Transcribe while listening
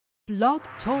Blog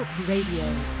Talk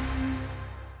Radio.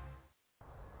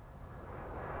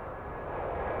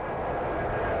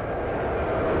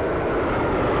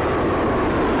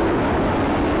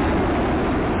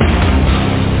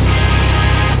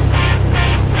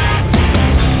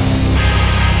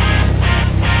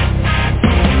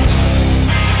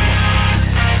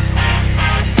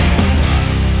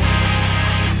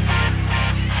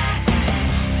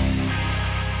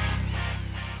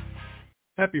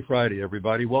 Happy Friday,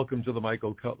 everybody. Welcome to the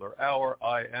Michael Cutler Hour.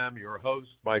 I am your host,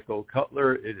 Michael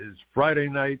Cutler. It is Friday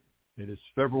night. It is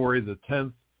February the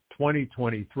 10th,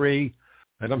 2023,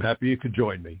 and I'm happy you could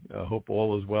join me. I hope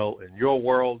all is well in your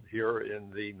world here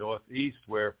in the Northeast.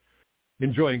 We're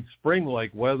enjoying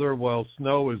spring-like weather while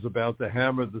snow is about to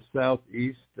hammer the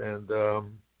Southeast. And,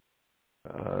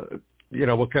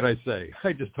 what can I say?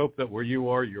 I just hope that where you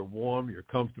are, you're warm, you're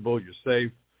comfortable, you're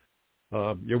safe.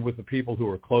 You're with the people who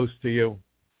are close to you.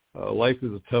 Life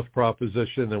is a tough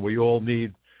proposition, and we all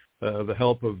need the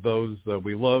help of those that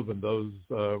we love and those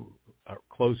our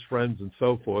close friends and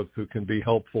so forth who can be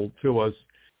helpful to us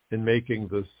in making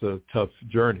this tough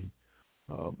journey.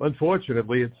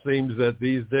 Unfortunately, it seems that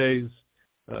these days,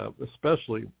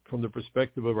 especially from the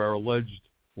perspective of our alleged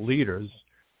leaders,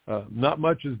 not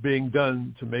much is being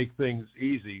done to make things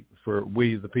easy for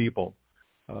we, the people.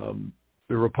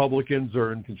 The Republicans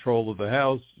are in control of the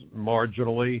House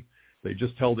marginally. They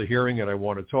just held a hearing, and I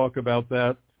want to talk about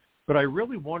that. But I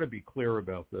really want to be clear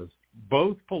about this.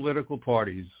 Both political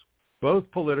parties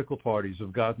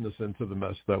have gotten us into the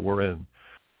mess that we're in.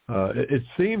 It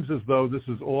seems as though this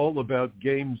is all about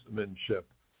gamesmanship.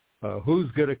 Who's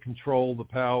going to control the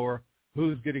power?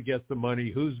 Who's going to get the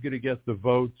money? Who's going to get the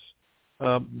votes?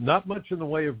 Not much in the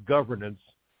way of governance,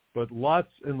 but lots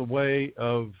in the way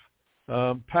of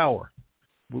power.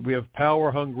 We have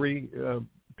power-hungry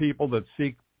people that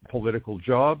seek political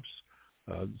jobs,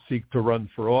 seek to run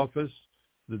for office.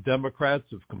 The Democrats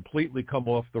have completely come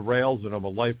off the rails, and I'm a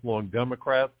lifelong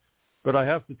Democrat. But I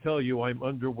have to tell you, I'm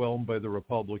underwhelmed by the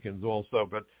Republicans also.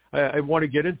 But I want to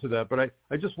get into that. But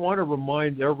I just want to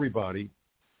remind everybody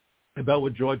about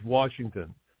what George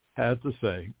Washington had to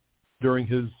say during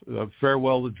his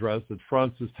farewell address at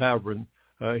Fraunces Tavern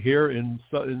here in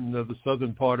the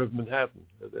southern part of Manhattan.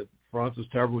 At Fraunces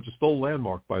Tavern, which is still a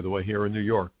landmark, by the way, here in New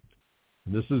York.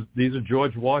 And these are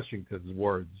George Washington's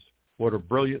words. What a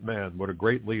brilliant man. What a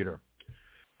great leader.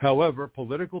 However,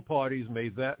 political parties may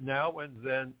that now and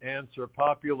then answer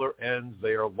popular ends.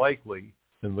 They are likely,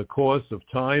 in the course of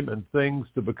time and things,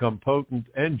 to become potent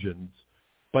engines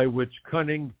by which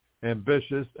cunning,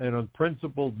 ambitious, and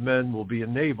unprincipled men will be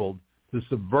enabled to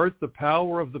subvert the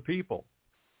power of the people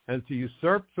and to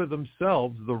usurp for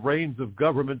themselves the reins of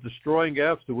government, destroying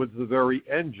afterwards the very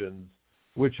engines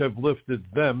which have lifted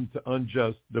them to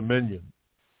unjust dominion.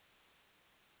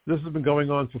 This has been going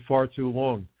on for far too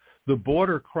long. The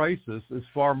border crisis is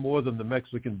far more than the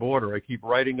Mexican border. I keep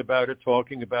writing about it,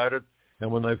 talking about it,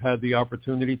 and when I've had the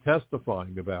opportunity,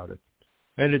 testifying about it.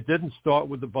 And it didn't start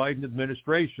with the Biden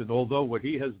administration, although what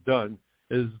he has done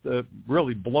is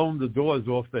really blown the doors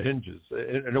off the hinges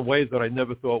in a way that I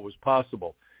never thought was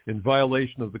possible, in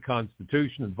violation of the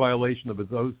Constitution, in violation of his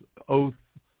oath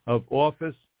of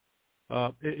office.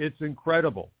 It's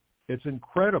incredible. It's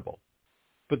incredible.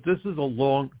 But this is a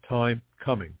long time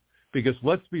coming because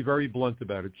let's be very blunt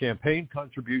about it. Campaign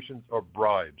contributions are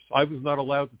bribes. I was not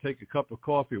allowed to take a cup of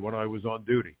coffee when I was on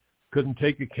duty. Couldn't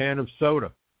take a can of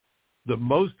soda. The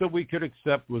most that we could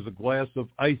accept was a glass of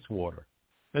ice water.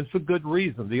 And for good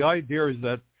reason. The idea is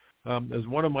that, as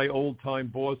one of my old-time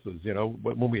bosses,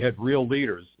 when we had real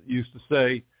leaders, used to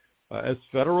say, as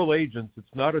federal agents,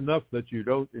 it's not enough that you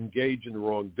don't engage in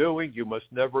wrongdoing. You must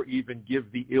never even give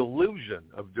the illusion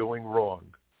of doing wrong.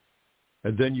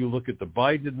 And then you look at the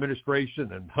Biden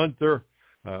administration and Hunter,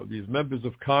 these members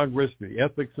of Congress, the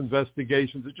ethics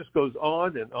investigations. It just goes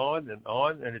on and on and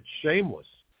on, and it's shameless.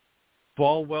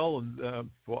 Swalwell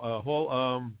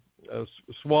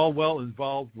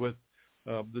involved with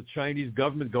the Chinese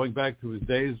government going back to his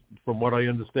days, from what I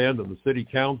understand, on the city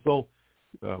council,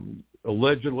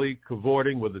 allegedly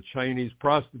cavorting with a Chinese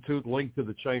prostitute linked to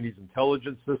the Chinese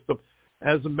intelligence system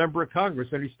as a member of Congress,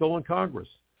 and he's still in Congress.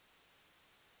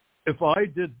 If I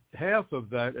did half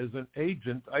of that as an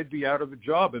agent, I'd be out of a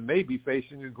job and maybe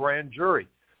facing a grand jury.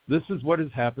 This is what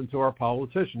has happened to our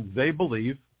politicians. They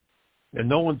believe, and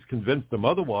no one's convinced them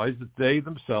otherwise, that they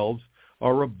themselves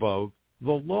are above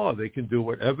the law. They can do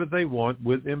whatever they want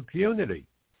with impunity.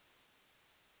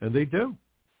 And they do.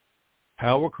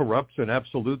 Power corrupts, and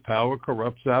absolute power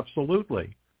corrupts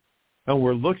absolutely. And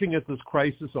we're looking at this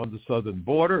crisis on the southern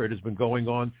border. It has been going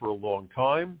on for a long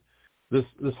time. This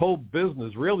whole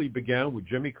business really began with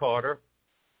Jimmy Carter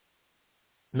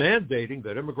mandating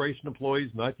that immigration employees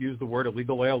not use the word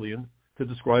illegal alien to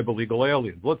describe illegal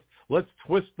aliens. Let's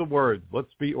twist the word.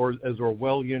 Let's be as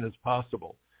Orwellian as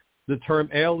possible. The term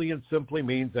alien simply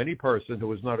means any person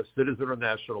who is not a citizen or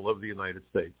national of the United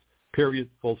States. Period.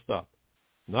 Full stop.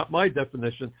 Not my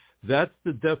definition. That's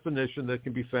the definition that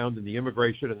can be found in the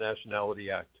Immigration and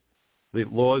Nationality Act, the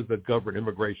laws that govern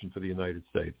immigration for the United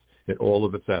States in all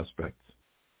of its aspects.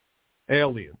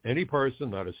 Alien, any person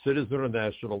not a citizen or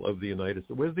national of the United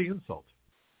States. Where's the insult?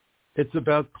 It's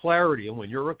about clarity, and when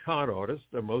you're a con artist,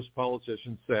 and most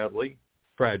politicians, sadly,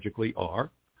 tragically are,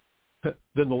 then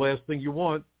the last thing you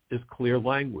want is clear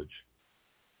language.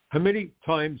 How many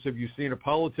times have you seen a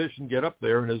politician get up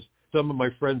there and, as some of my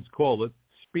friends call it,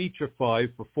 speechify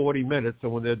for 40 minutes,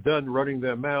 and when they're done running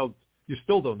their mouths, you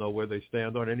still don't know where they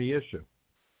stand on any issue?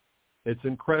 It's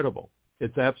incredible.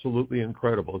 It's absolutely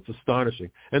incredible. It's astonishing.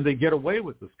 And they get away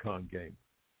with this con game,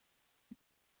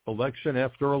 election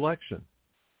after election.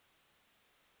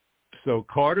 So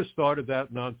Carter started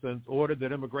that nonsense, ordered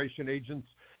that immigration agents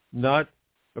not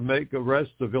make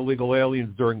arrests of illegal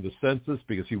aliens during the census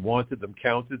because he wanted them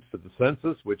counted for the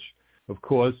census, which, of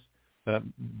course,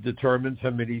 determines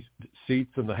how many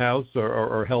seats in the House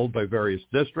are held by various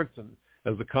districts, and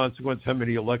as a consequence, how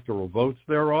many electoral votes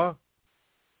there are.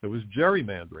 It was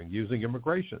gerrymandering using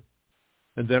immigration.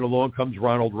 And then along comes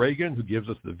Ronald Reagan, who gives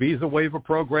us the visa waiver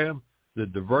program, the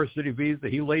diversity visa.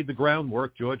 He laid the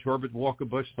groundwork. George Herbert Walker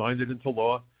Bush signed it into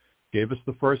law, gave us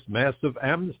the first massive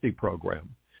amnesty program.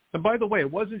 And by the way,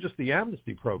 it wasn't just the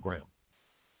amnesty program,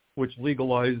 which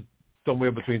legalized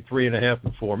somewhere between 3.5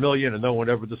 and 4 million, and no one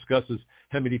ever discusses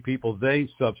how many people they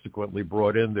subsequently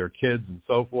brought in, their kids and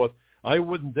so forth. I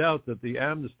wouldn't doubt that the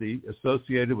amnesty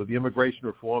associated with the Immigration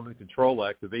Reform and Control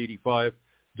Act of 85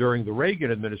 during the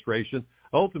Reagan administration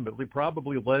ultimately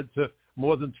probably led to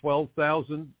more than 12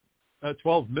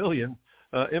 million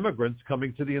immigrants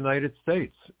coming to the United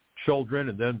States, children,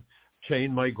 and then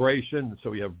chain migration. So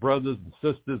we have brothers and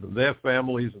sisters and their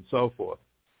families and so forth.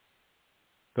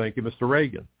 Thank you, Mr.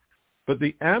 Reagan. But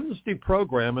the amnesty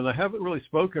program, and I haven't really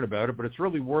spoken about it, but it's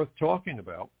really worth talking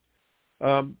about,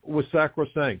 was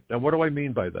sacrosanct. Now, what do I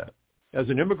mean by that? As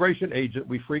an immigration agent,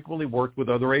 we frequently worked with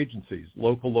other agencies,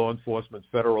 local law enforcement,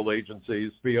 federal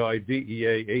agencies, FBI,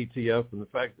 DEA, ATF. And in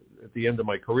fact, at the end of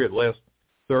my career, the last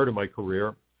third of my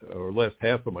career, or last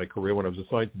half of my career, when I was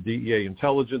assigned to DEA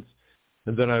intelligence,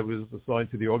 and then I was assigned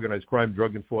to the Organized Crime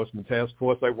Drug Enforcement Task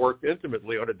Force, I worked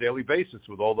intimately on a daily basis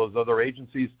with all those other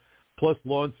agencies, plus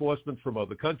law enforcement from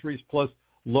other countries, plus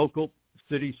local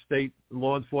city, state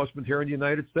law enforcement here in the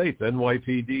United States,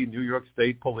 NYPD, New York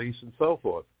State Police, and so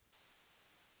forth.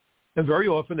 And very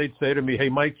often they'd say to me, hey,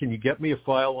 Mike, can you get me a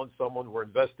file on someone we're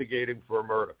investigating for a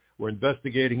murder? We're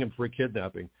investigating him for a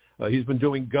kidnapping. He's been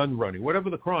doing gun running, whatever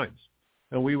the crimes.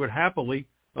 And we would happily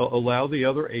allow the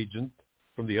other agent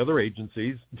from the other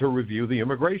agencies to review the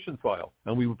immigration file.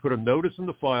 And we would put a notice in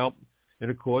the file in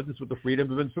accordance with the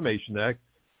Freedom of Information Act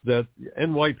that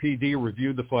NYPD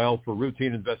reviewed the file for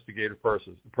routine investigative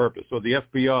purpose, or the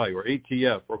FBI or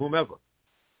ATF or whomever.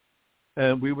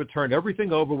 And we would turn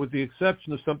everything over with the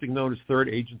exception of something known as third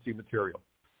agency material.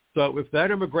 So if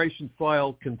that immigration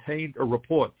file contained a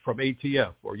report from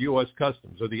ATF or U.S.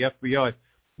 Customs or the FBI,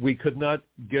 we could not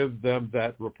give them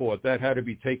that report. That had to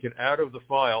be taken out of the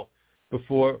file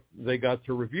before they got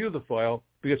to review the file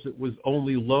because it was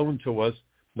only loaned to us,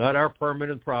 not our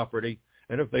permanent property.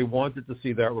 And if they wanted to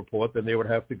see that report, then they would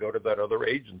have to go to that other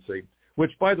agency,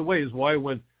 which, by the way, is why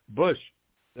when Bush,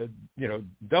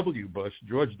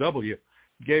 George W.,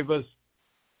 gave us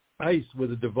ICE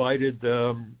with a divided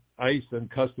ICE and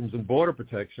Customs and Border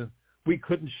Protection, we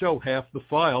couldn't show half the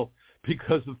file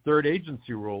because of third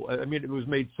agency rule. I mean, it was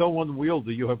made so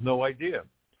unwieldy, you have no idea.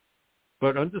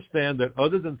 But understand that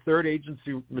other than third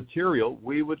agency material,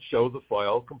 we would show the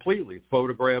file completely,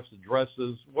 photographs,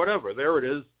 addresses, whatever. There it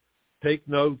is. Take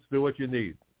notes, do what you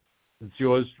need. It's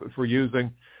yours for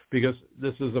using because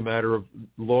this is a matter of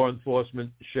law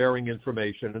enforcement sharing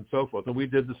information and so forth. And we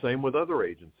did the same with other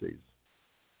agencies.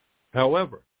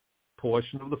 However, a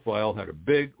portion of the file had a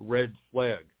big red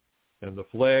flag. And the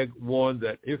flag warned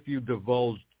that if you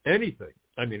divulged anything,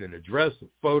 I mean an address, a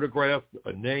photograph,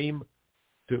 a name,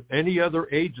 to any other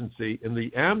agency in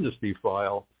the amnesty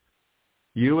file,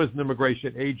 you as an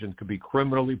immigration agent could be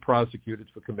criminally prosecuted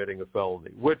for committing a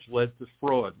felony, which led to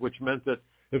fraud, which meant that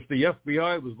if the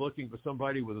FBI was looking for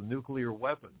somebody with a nuclear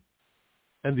weapon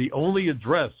and the only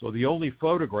address or the only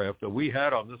photograph that we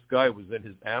had on this guy was in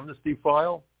his amnesty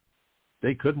file,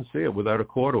 they couldn't see it without a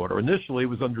court order. Initially, it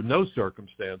was under no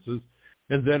circumstances,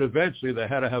 and then eventually they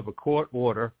had to have a court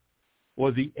order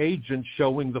or the agent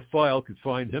showing the file could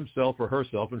find himself or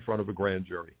herself in front of a grand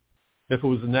jury. If it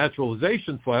was a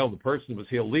naturalization file, the person was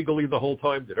here legally the whole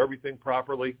time, did everything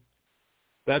properly.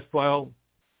 That file,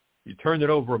 you turn it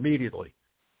over immediately.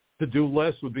 To do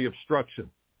less would be obstruction.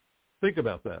 Think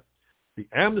about that. The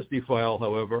amnesty file,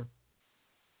 however,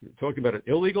 you're talking about an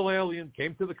illegal alien,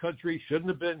 came to the country, shouldn't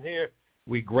have been here.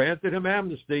 We granted him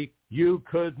amnesty. You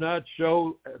could not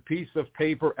show a piece of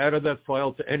paper out of that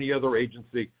file to any other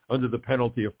agency under the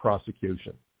penalty of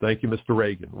prosecution. Thank you, Mr.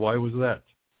 Reagan. Why was that?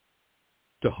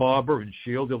 To harbor and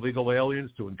shield illegal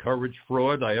aliens, to encourage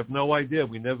fraud? I have no idea.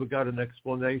 We never got an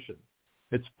explanation.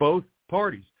 It's both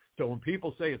parties. So when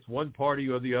people say it's one party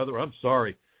or the other, I'm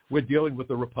sorry. We're dealing with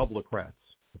the Republicrats,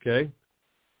 okay?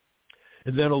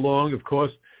 And then along, of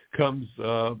course, comes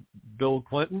Bill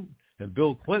Clinton. And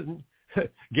Bill Clinton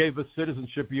gave us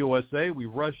Citizenship USA. We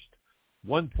rushed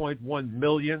 1.1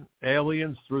 million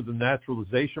aliens through the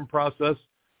naturalization process,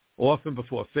 often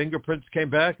before fingerprints came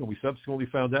back, and we subsequently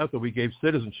found out that we gave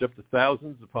citizenship to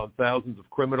thousands upon thousands of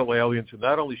criminal aliens who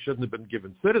not only shouldn't have been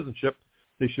given citizenship,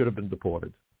 they should have been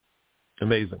deported.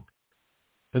 Amazing.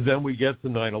 And then we get to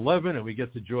 9/11, and we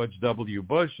get to George W.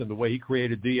 Bush and the way he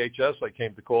created DHS. I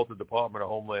came to call it the Department of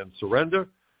Homeland Surrender.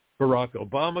 Barack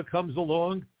Obama comes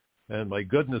along, and my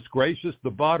goodness gracious, the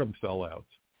bottom fell out.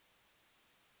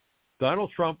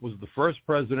 Donald Trump was the first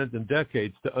president in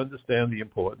decades to understand the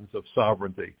importance of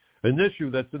sovereignty, an issue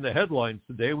that's in the headlines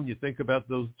today when you think about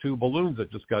those 2 balloons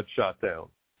that just got shot down.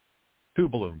 2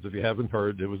 balloons. If you haven't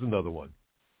heard, there was another one.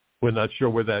 We're not sure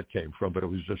where that came from, but it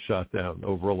was just shot down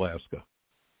over Alaska.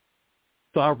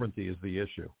 Sovereignty is the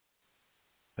issue.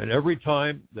 And every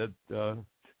time that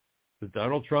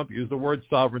Donald Trump used the word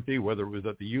sovereignty, whether it was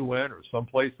at the UN or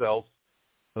someplace else,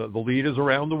 the leaders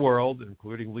around the world,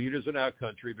 including leaders in our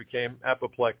country, became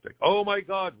apoplectic. Oh, my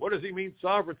God, what does he mean,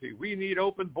 sovereignty? We need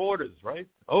open borders, right?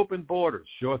 Open borders,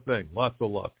 sure thing, lots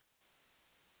of luck.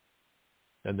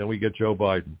 And then we get Joe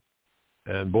Biden.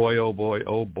 And boy, oh, boy,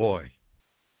 oh, boy.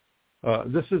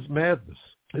 This is madness.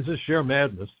 This is sheer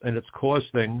madness, and it's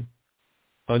costing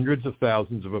hundreds of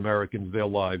thousands of Americans their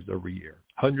lives every year.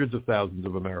 Hundreds of thousands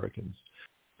of Americans.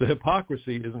 The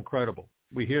hypocrisy is incredible.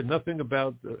 We hear nothing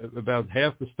about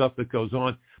half the stuff that goes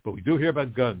on, but we do hear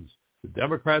about guns. The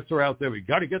Democrats are out there. We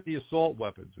got to get the assault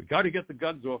weapons. We got to get the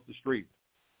guns off the street.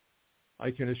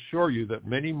 I can assure you that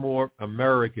many more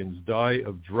Americans die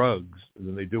of drugs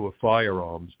than they do of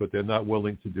firearms, but they're not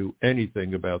willing to do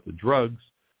anything about the drugs.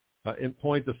 In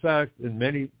point of fact, in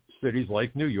many cities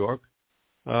like New York,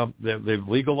 they've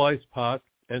legalized pot,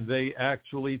 and they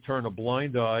actually turn a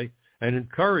blind eye and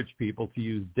encourage people to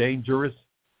use dangerous,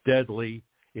 deadly,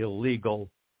 illegal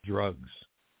drugs,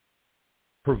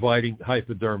 providing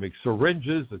hypodermic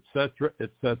syringes, et cetera,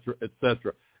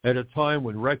 at a time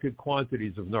when record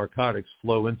quantities of narcotics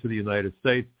flow into the United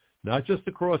States, not just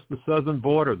across the southern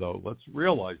border, though. Let's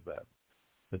realize that.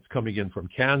 It's coming in from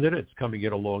Canada. It's coming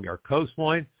in along our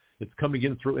coastline. It's coming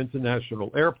in through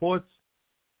international airports.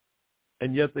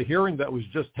 And yet the hearing that was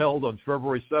just held on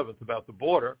February 7th about the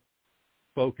border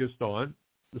focused on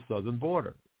the southern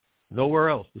border. Nowhere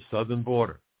else, the southern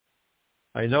border.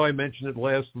 I know I mentioned it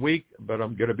last week, but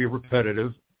I'm going to be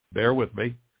repetitive. Bear with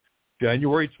me.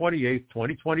 January 28th,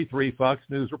 2023, Fox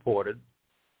News reported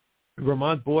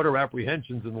Vermont border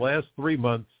apprehensions in the last 3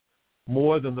 months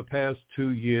more than the past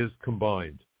 2 years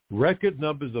combined. Record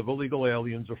numbers of illegal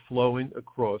aliens are flowing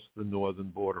across the northern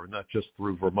border, not just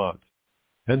through Vermont.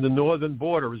 And the northern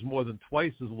border is more than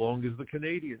twice as long as the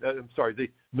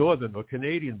northern or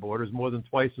Canadian border is more than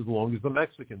twice as long as the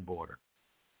Mexican border.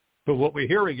 But what we're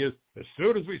hearing is, as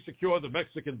soon as we secure the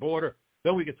Mexican border,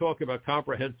 then we can talk about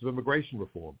comprehensive immigration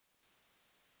reform.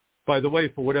 By the way,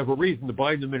 for whatever reason, the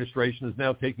Biden administration is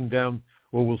now taking down,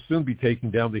 or will soon be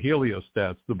taking down, the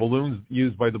heliostats, the balloons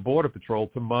used by the Border Patrol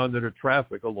to monitor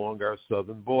traffic along our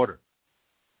southern border.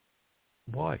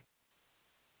 Why?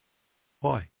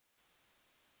 Why?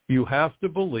 You have to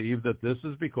believe that this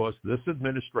is because this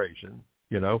administration,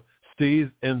 sees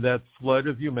in that flood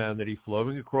of humanity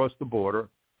flowing across the border,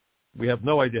 we have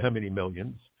no idea how many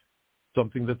millions,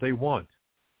 something that they want.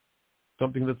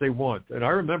 And I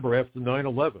remember after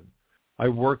 9/11, I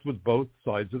worked with both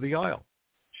sides of the aisle.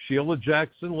 Sheila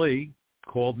Jackson Lee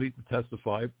called me to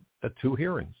testify at 2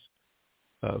 hearings.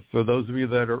 For those of you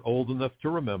that are old enough to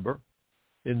remember,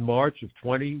 in March of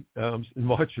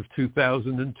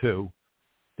 2002,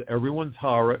 to everyone's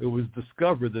horror, it was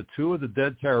discovered that 2 of the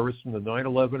dead terrorists from the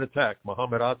 9/11 attack,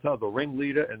 Mohammed Atta, the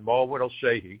ringleader, and Marwan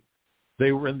al-Shehi,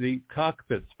 they were in the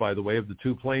cockpits, by the way, of the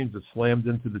 2 planes that slammed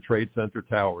into the Trade Center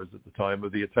towers at the time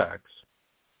of the attacks.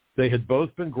 They had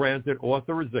both been granted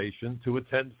authorization to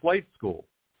attend flight school.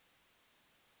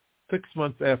 6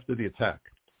 months after the attack.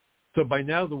 So by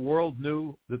now the world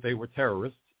knew that they were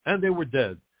terrorists, and they were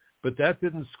dead. But that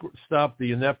didn't stop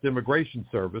the inept immigration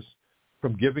service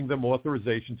from giving them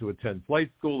authorization to attend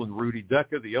flight school. And Rudy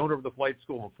Decker, the owner of the flight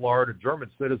school in Florida,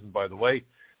 German citizen, by the way,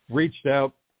 reached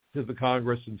out to the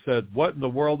Congress and said, what in the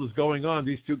world is going on?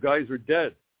 These two guys are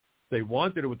dead. They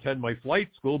wanted to attend my flight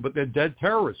school, but they're dead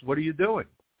terrorists. What are you doing?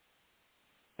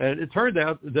 And it turned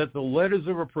out that the letters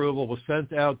of approval were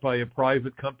sent out by a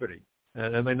private company.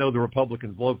 And I know the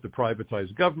Republicans love to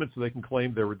privatize government so they can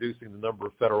claim they're reducing the number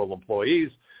of federal employees.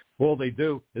 All they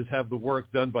do is have the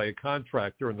work done by a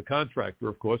contractor, and the contractor,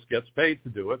 of course, gets paid to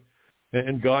do it.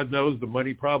 And God knows the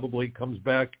money probably comes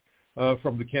back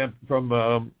from the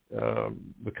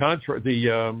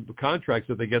contracts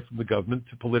that they get from the government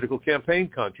to political campaign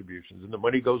contributions, and the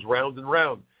money goes round and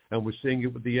round. And we're seeing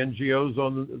it with the NGOs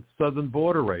on the southern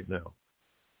border right now.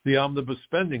 The omnibus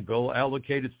spending bill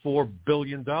allocated $4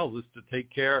 billion to take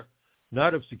care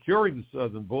not of securing the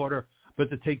southern border, but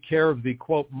to take care of the,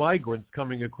 quote, migrants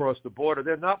coming across the border.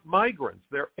 They're not migrants.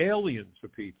 They're aliens, for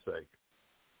Pete's sake.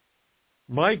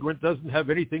 Migrant doesn't have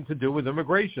anything to do with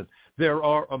immigration. There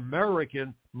are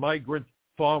American migrant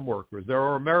farm workers. There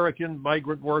are American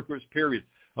migrant workers, period.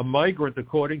 A migrant,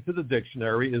 according to the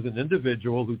dictionary, is an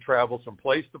individual who travels from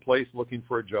place to place looking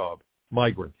for a job.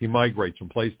 Migrant. He migrates from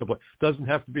place to place. Doesn't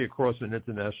have to be across an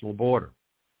international border.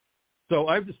 So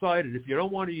I've decided if you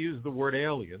don't want to use the word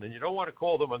alien and you don't want to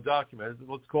call them undocumented,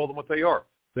 let's call them what they are.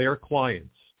 They are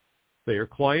clients. They are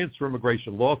clients for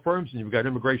immigration law firms, and you've got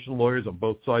immigration lawyers on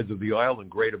both sides of the aisle in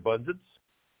great abundance.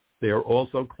 They are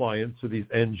also clients of these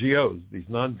NGOs, these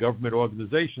non-government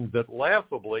organizations that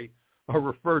laughably are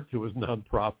referred to as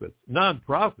nonprofits.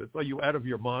 Nonprofits? Are you out of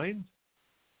your mind?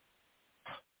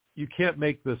 You can't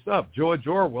make this up. George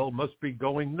Orwell must be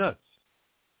going nuts.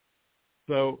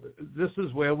 So this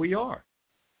is where we are.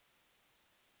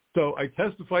 So I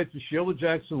testified to Sheila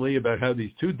Jackson Lee about how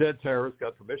these two dead terrorists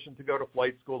got permission to go to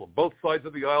flight school on both sides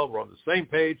of the aisle. We're on the same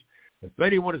page. If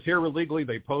anyone is here illegally,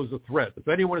 they pose a threat. If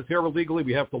anyone is here illegally,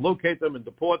 we have to locate them and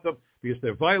deport them because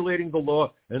they're violating the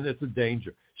law and it's a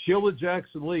danger. Sheila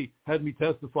Jackson Lee had me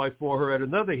testify for her at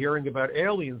another hearing about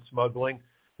alien smuggling,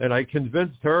 and I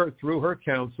convinced her through her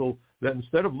counsel that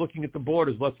instead of looking at the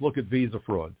borders, let's look at visa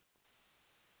fraud.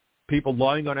 People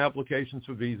lying on applications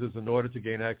for visas in order to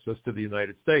gain access to the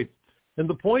United States. And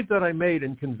the point that I made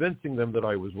in convincing them that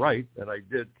I was right, and I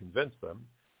did convince them,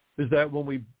 is that when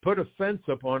we put a fence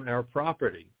up on our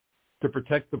property to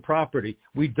protect the property,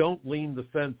 we don't lean the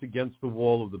fence against the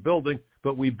wall of the building,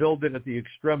 but we build it at the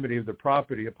extremity of the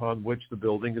property upon which the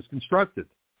building is constructed.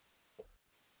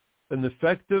 An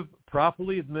effective,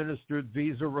 properly administered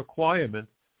visa requirement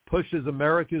pushes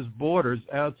America's borders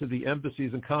out to the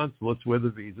embassies and consulates where the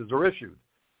visas are issued.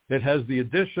 It has the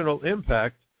additional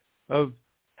impact of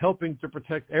helping to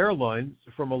protect airlines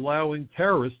from allowing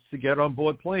terrorists to get on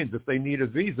board planes. If they need a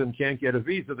visa and can't get a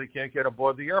visa, they can't get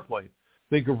aboard the airplane.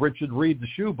 Think of Richard Reed, the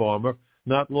shoe bomber,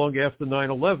 not long after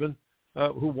 9/11,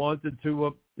 who wanted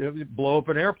to blow up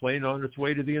an airplane on its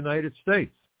way to the United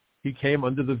States. He came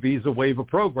under the visa waiver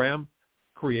program,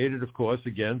 created, of course,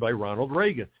 again by Ronald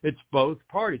Reagan. It's both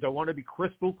parties. I want to be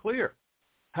crystal clear.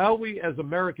 How we as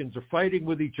Americans are fighting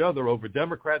with each other over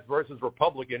Democrats versus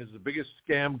Republicans is the biggest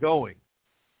scam going.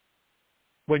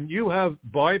 When you have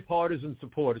bipartisan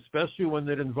support, especially when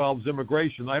it involves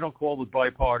immigration, I don't call it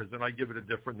bipartisan. I give it a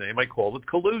different name. I call it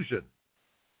collusion.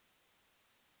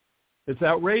 It's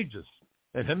outrageous.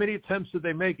 And how many attempts did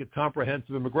they make at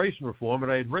comprehensive immigration reform?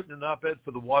 And I had written an op-ed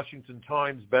for the Washington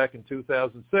Times back in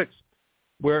 2006,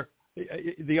 where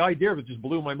the idea of it just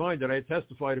blew my mind, and I had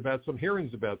testified about some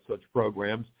hearings about such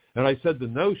programs. And I said the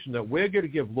notion that we're going to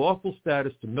give lawful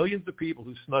status to millions of people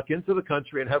who snuck into the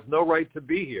country and have no right to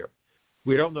be here.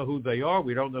 We don't know who they are.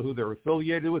 We don't know who they're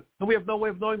affiliated with. And we have no way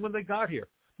of knowing when they got here.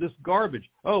 This garbage.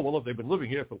 Oh, well, if they've been living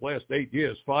here for the last 8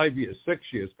 years, 5 years, 6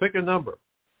 years, pick a number.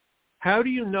 How do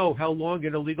you know how long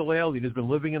an illegal alien has been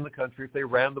living in the country if they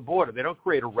ran the border? They don't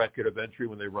create a record of entry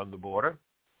when they run the border.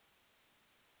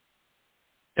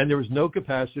 And there is no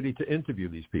capacity to interview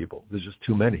these people. There's just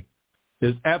too many.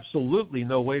 There's absolutely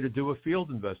no way to do a field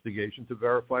investigation to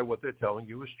verify what they're telling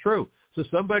you is true. So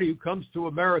somebody who comes to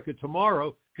America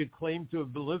tomorrow could claim to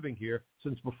have been living here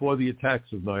since before the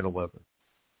attacks of 9/11.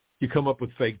 You come up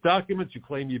with fake documents. You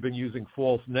claim you've been using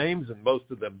false names, and most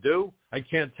of them do. I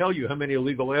can't tell you how many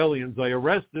illegal aliens I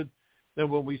arrested.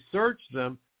 And when we searched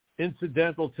them,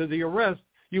 incidental to the arrest,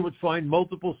 you would find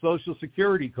multiple Social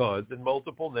Security cards and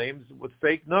multiple names with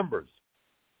fake numbers.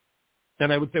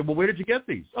 And I would say, well, where did you get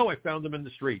these? Oh, I found them in the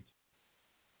street.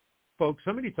 Folks,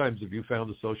 how many times have you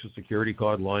found a Social Security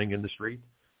card lying in the street?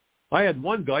 I had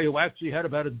one guy who actually had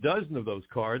about a dozen of those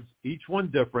cards, each one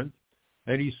different,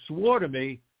 and he swore to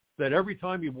me that every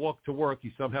time he walked to work,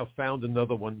 he somehow found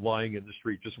another one lying in the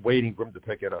street, just waiting for him to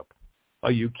pick it up.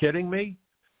 Are you kidding me?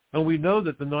 And we know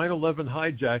that the 9/11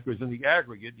 hijackers in the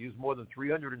aggregate used more than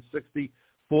 360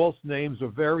 false names or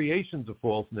variations of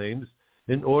false names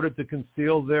in order to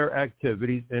conceal their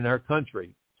activities in our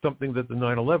country, something that the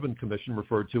 9/11 Commission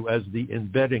referred to as the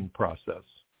embedding process.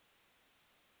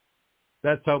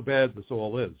 That's how bad this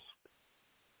all is.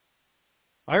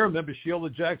 I remember Sheila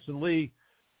Jackson Lee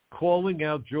calling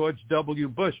out George W.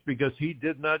 Bush because he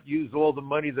did not use all the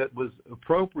money that was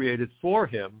appropriated for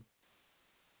him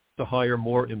to hire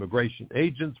more immigration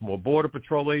agents, more Border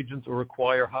Patrol agents, or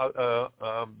acquire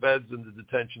beds in the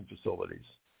detention facilities.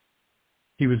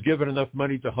 He was given enough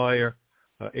money to hire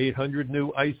 800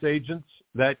 new ICE agents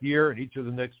that year, and each of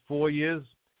the next 4 years,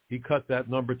 he cut that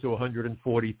number to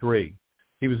 143.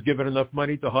 He was given enough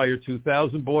money to hire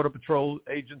 2,000 Border Patrol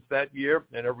agents that year,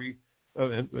 and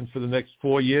for the next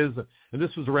 4 years. And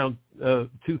this was around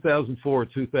 2004 or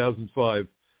 2005.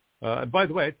 And by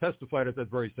the way, I testified at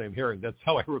that very same hearing. That's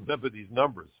how I remember these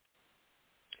numbers.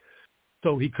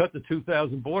 So he cut the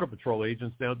 2,000 Border Patrol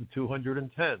agents down to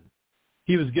 210.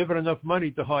 He was given enough money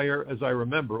to hire, as I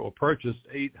remember, or purchase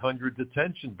 800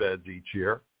 detention beds each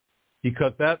year. He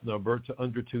cut that number to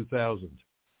under 2,000.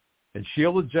 And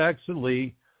Sheila Jackson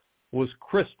Lee was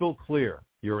crystal clear.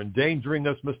 You're endangering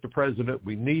us, Mr. President.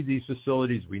 We need these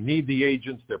facilities. We need the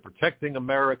agents. They're protecting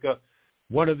America.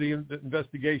 One of the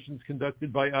investigations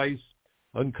conducted by ICE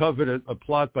uncovered a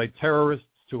plot by terrorists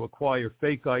to acquire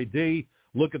fake ID.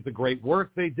 Look at the great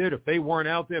work they did. If they weren't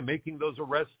out there making those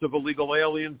arrests of illegal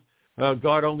aliens,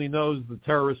 God only knows the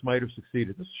terrorists might have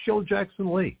succeeded. This is Sheila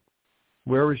Jackson Lee.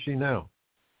 Where is she now?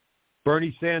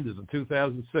 Bernie Sanders in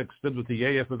 2006 stood with the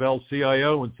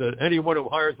AFL-CIO and said, anyone who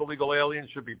hires illegal aliens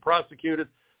should be prosecuted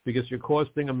because you're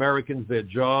costing Americans their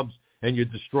jobs and you're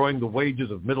destroying the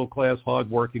wages of middle-class,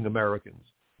 hard-working Americans.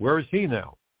 Where is he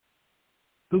now?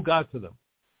 Who got to them?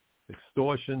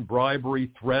 Extortion, bribery,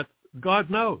 threats,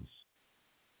 God knows.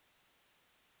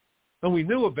 And we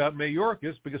knew about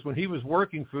Mayorkas because when he was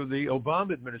working for the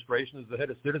Obama administration as the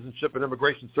head of Citizenship and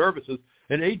Immigration Services,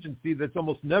 an agency that's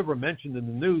almost never mentioned in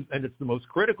the news, and it's the most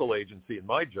critical agency in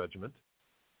my judgment,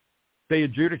 they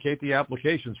adjudicate the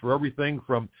applications for everything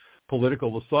from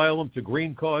political asylum to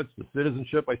green cards to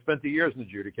citizenship. I spent the years in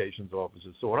adjudications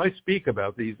offices. So when I speak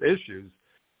about these issues,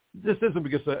 this isn't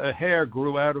because a hair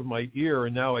grew out of my ear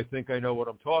and now I think I know what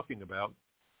I'm talking about.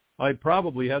 I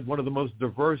probably had one of the most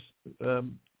diverse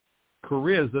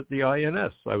careers at the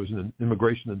INS. I was an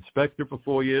immigration inspector for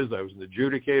 4 years. I was an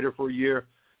adjudicator for a year.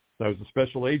 I was a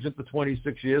special agent for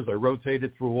 26 years. I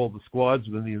rotated through all the squads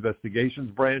within the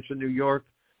investigations branch in New York,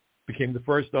 became the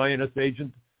first INS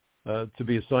agent to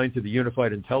be assigned to the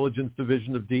Unified Intelligence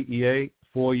Division of DEA,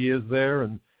 4 years there,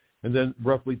 and then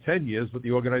roughly 10 years with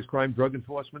the Organized Crime Drug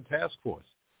Enforcement Task Force.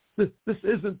 This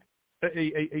isn't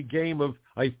a game of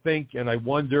I think and I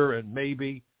wonder and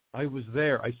maybe. I was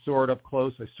there. I saw it up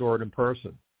close. I saw it in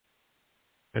person.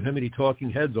 And how many talking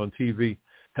heads on TV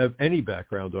have any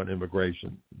background on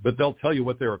immigration? But they'll tell you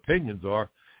what their opinions are,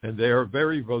 and they are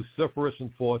very vociferous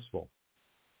and forceful.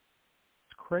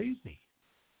 It's crazy.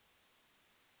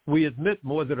 We admit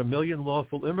more than 1 million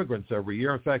lawful immigrants every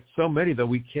year. In fact, so many that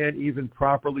we can't even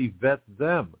properly vet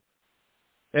them.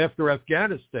 After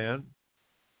Afghanistan,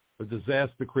 a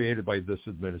disaster created by this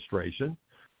administration,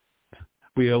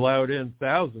 we allowed in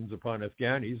thousands upon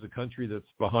Afghanis, a country that's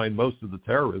behind most of the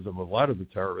terrorism, a lot of the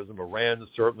terrorism. Iran is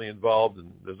certainly involved,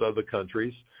 and there's other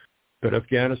countries. But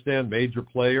Afghanistan, major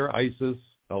player, ISIS,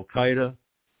 Al-Qaeda.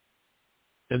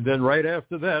 And then right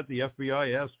after that, the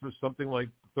FBI asked for something like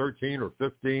 $13 or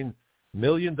 $15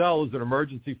 million in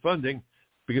emergency funding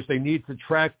because they need to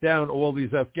track down all these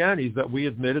Afghanis that we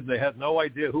admitted they had no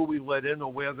idea who we let in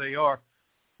or where they are.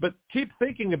 But keep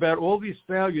thinking about all these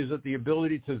failures at the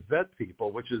ability to vet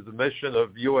people, which is the mission of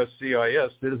USCIS,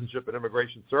 Citizenship and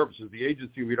Immigration Services, the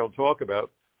agency we don't talk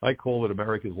about. I call it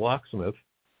America's locksmith,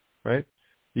 right?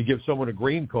 You give someone a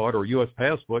green card or a U.S.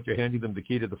 passport, you're handing them the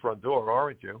key to the front door,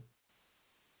 aren't you?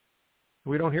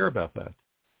 We don't hear about that.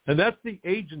 And that's the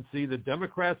agency that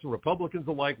Democrats and Republicans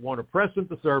alike want to press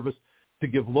into service to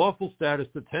give lawful status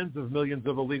to tens of millions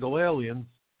of illegal aliens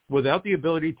without the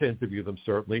ability to interview them,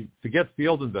 certainly, to get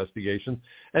field investigations.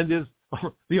 And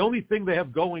the only thing they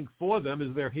have going for them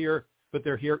is they're here, but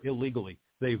they're here illegally.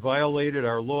 They violated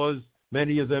our laws.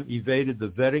 Many of them evaded the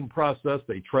vetting process.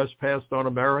 They trespassed on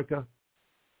America.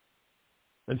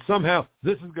 And somehow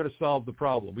this is going to solve the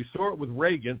problem. We saw it with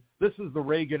Reagan. This is the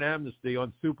Reagan amnesty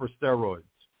on super steroids.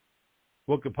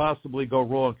 What could possibly go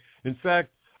wrong? In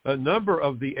fact, a number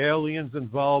of the aliens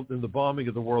involved in the bombing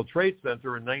of the World Trade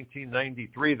Center in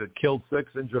 1993 that killed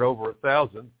 6, injured over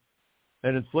 1,000,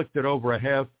 and inflicted over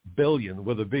 $500 million,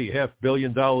 with a B, $500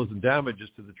 million in damages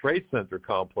to the Trade Center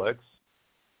complex,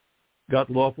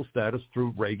 got lawful status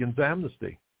through Reagan's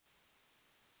amnesty.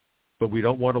 But we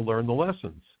don't want to learn the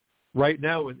lessons. Right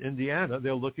now in Indiana,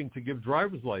 they're looking to give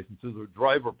driver's licenses or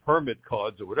driver permit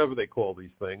cards or whatever they call these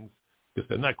things, because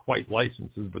they're not quite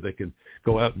licenses, but they can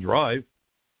go out and drive,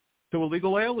 to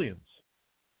illegal aliens.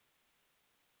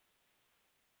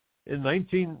 In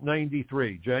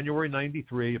 1993, January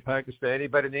 93, a Pakistani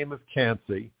by the name of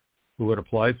Kansi, who had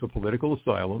applied for political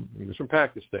asylum, he was from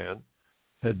Pakistan,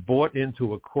 had bought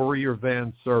into a courier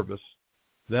van service.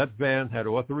 That van had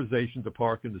authorization to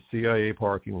park in the CIA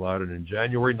parking lot, and in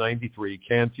January 93,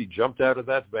 Kansi jumped out of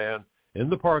that van in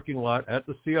the parking lot at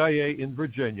the CIA in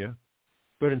Virginia,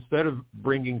 but instead of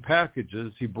bringing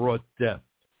packages, he brought death.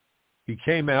 He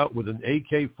came out with an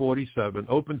AK-47,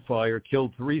 opened fire,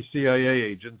 killed 3 CIA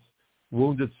agents,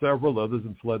 wounded several others,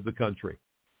 and fled the country.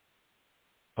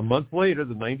 A month later,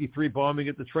 the 93 bombing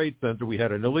at the Trade Center, we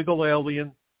had an illegal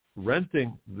alien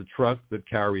renting the truck that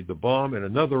carried the bomb and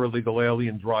another illegal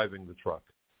alien driving the truck.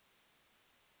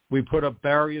 We put up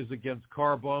barriers against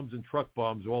car bombs and truck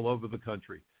bombs all over the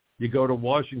country. You go to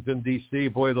Washington, D.C.,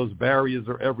 boy, those barriers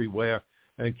are everywhere,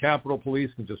 and Capitol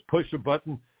Police can just push a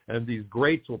button and these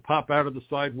grates will pop out of the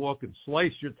sidewalk and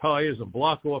slice your tires and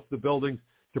block off the buildings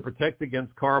to protect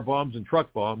against car bombs and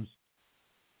truck bombs.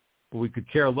 But we could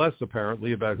care less,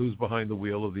 apparently, about who's behind the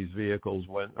wheel of these vehicles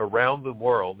when around the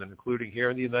world, and including here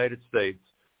in the United States,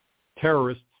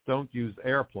 terrorists don't use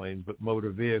airplanes but motor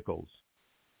vehicles.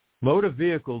 Motor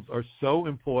vehicles are so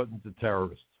important to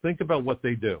terrorists. Think about what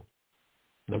they do.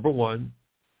 Number one,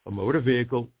 a motor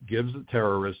vehicle gives a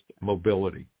terrorist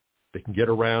mobility. They can get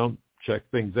around, check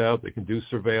things out. They can do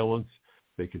surveillance.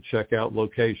 They can check out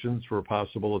locations for a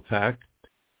possible attack.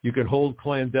 You can hold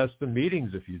clandestine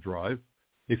meetings if you drive.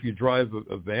 If you drive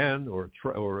a van or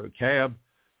a cab,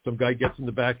 some guy gets in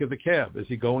the back of the cab. Is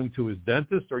he going to his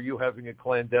dentist, or are you having a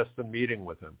clandestine meeting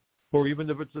with him? Or even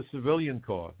if it's a civilian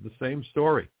car, the same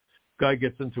story. Guy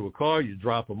gets into a car, you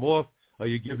drop him off. Are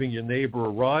you giving your neighbor a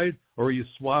ride, or are you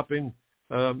swapping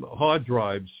hard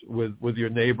drives with your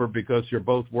neighbor because you're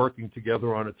both working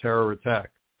together on a terror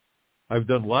attack? I've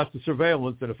done lots of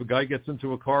surveillance, and if a guy gets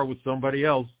into a car with somebody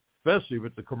else, especially if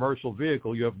it's a commercial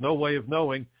vehicle, you have no way of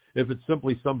knowing if it's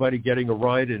simply somebody getting a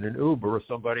ride in an Uber or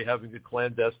somebody having a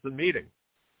clandestine meeting.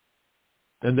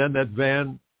 And then that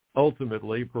van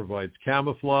ultimately provides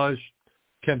camouflage,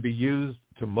 can be used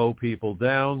to mow people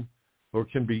down, or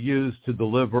can be used to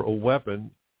deliver a weapon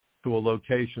to a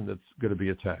location that's going to be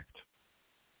attacked.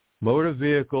 Motor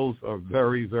vehicles are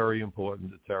very, very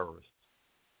important to terrorists.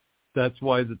 That's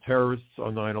why the terrorists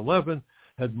on 9/11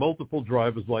 had multiple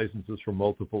driver's licenses from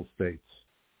multiple states.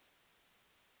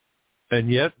 And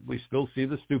yet, we still see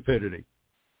the stupidity.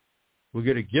 We're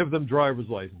going to give them driver's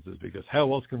licenses because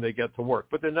how else can they get to work?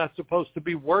 But they're not supposed to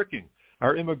be working.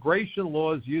 Our immigration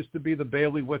laws used to be the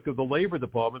bailiwick of the Labor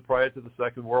Department prior to the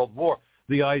Second World War.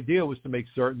 The idea was to make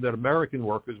certain that American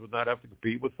workers would not have to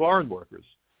compete with foreign workers.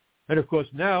 And, of course,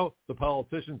 now the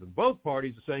politicians in both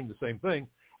parties are saying the same thing.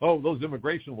 Oh, those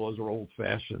immigration laws are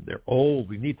old-fashioned. They're old.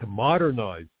 We need to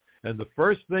modernize. And the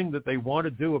first thing that they want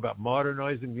to do about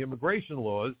modernizing the immigration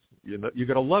laws, you're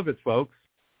going to love it, folks,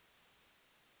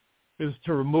 is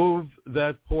to remove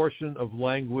that portion of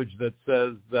language that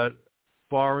says that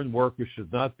foreign workers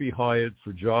should not be hired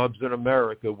for jobs in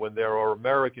America when there are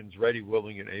Americans ready,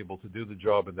 willing, and able to do the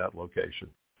job in that location.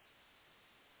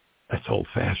 That's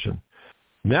old-fashioned.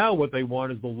 Now what they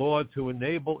want is the law to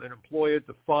enable an employer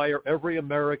to fire every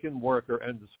American worker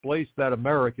and displace that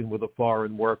American with a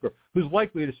foreign worker who's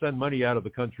likely to send money out of the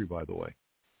country, by the way.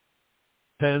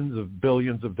 Tens of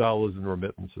billions of dollars in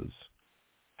remittances.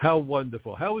 How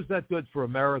wonderful. How is that good for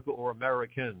America or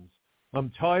Americans?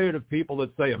 I'm tired of people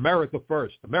that say America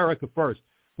first, America first.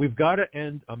 We've got to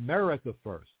end America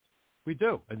first. We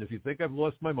do. And if you think I've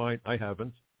lost my mind, I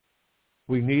haven't.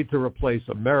 We need to replace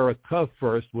America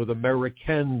first with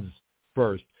Americans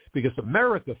first, because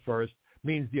America first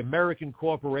means the American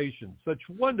corporations, such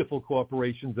wonderful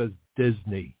corporations as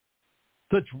Disney,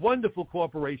 such wonderful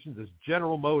corporations as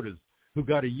General Motors, who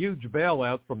got a huge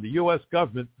bailout from the U.S.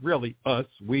 government, really us,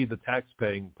 we the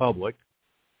tax-paying public,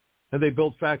 and they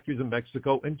built factories in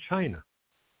Mexico and China.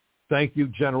 Thank you,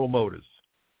 General Motors.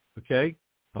 Okay?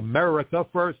 America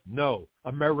first? No.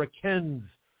 Americans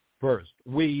first.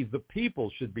 We, the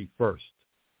people, should be first.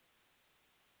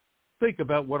 Think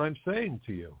about what I'm saying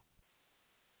to you.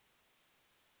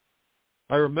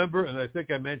 I remember, and I think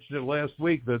I mentioned it last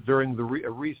week, that during the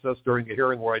recess during a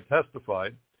hearing where I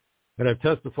testified, and I've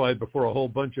testified before a whole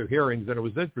bunch of hearings, and it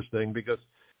was interesting because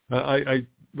I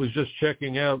was just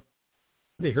checking out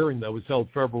the hearing that was held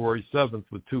February 7th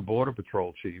with 2 Border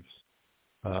Patrol chiefs.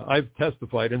 I've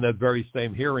testified in that very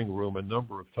same hearing room a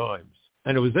number of times.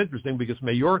 And it was interesting because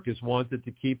Mayorkas wanted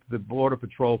to keep the Border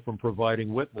Patrol from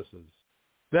providing witnesses.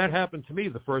 That happened to me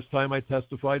the first time I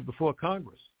testified before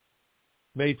Congress.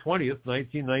 May 20th,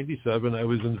 1997, I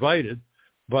was invited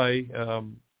by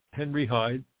Henry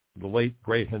Hyde, the late,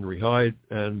 great Henry Hyde,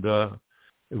 and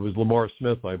it was Lamar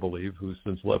Smith, I believe, who's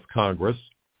since left Congress.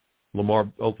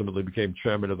 Lamar ultimately became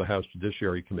chairman of the House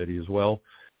Judiciary Committee as well.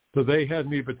 So they had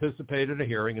me participate in a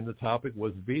hearing, and the topic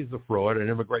was visa fraud and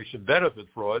immigration benefit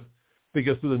fraud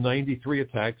because of the 93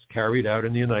 attacks carried out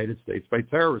in the United States by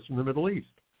terrorists from the Middle East.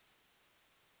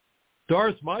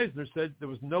 Doris Meisner said there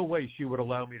was no way she would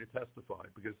allow me to testify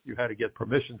because you had to get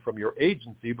permission from your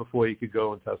agency before you could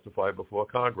go and testify before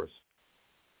Congress.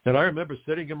 And I remember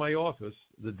sitting in my office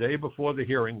the day before the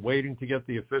hearing waiting to get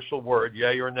the official word,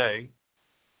 yay or nay,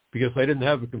 because I didn't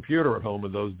have a computer at home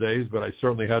in those days, but I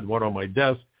certainly had one on my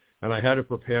desk, and I had to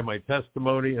prepare my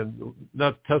testimony, and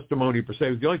not testimony per se.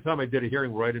 It was the only time I did a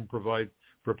hearing where I didn't provide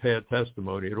prepared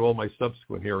testimony. At all my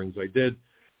subsequent hearings I did.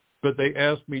 But they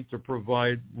asked me to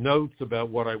provide notes about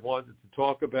what I wanted to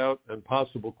talk about and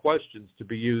possible questions to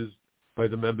be used by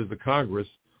the members of Congress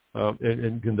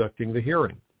in conducting the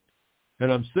hearing.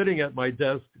 And I'm sitting at my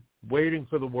desk waiting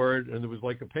for the word, and it was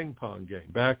like a ping pong game,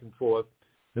 back and forth.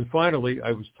 And finally,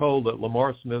 I was told that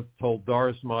Lamar Smith told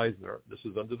Doris Meisner, this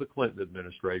is under the Clinton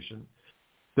administration,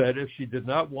 that if she did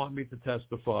not want me to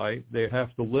testify, they'd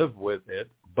have to live with it,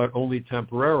 but only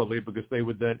temporarily because they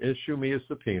would then issue me a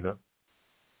subpoena.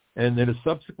 And in a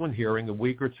subsequent hearing, a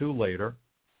week or two later,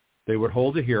 they would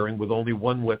hold a hearing with only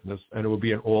one witness, and it would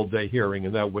be an all-day hearing,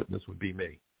 and that witness would be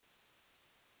me.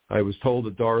 I was told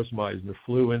that Doris Meisner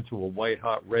flew into a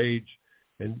white-hot rage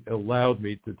and allowed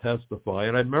me to testify.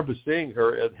 And I remember seeing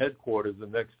her at headquarters the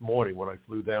next morning when I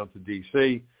flew down to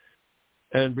D.C.,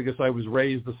 and because I was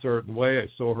raised a certain way, I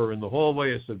saw her in the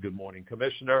hallway. I said, "Good morning,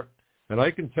 Commissioner." And I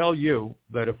can tell you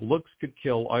that if looks could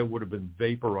kill, I would have been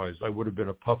vaporized. I would have been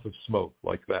a puff of smoke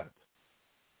like that.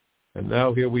 And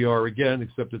now here we are again,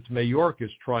 except it's Mayorkas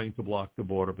trying to block the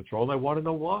Border Patrol, and I want to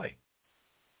know why.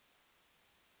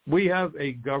 We have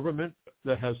a government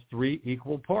that has 3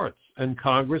 equal parts, and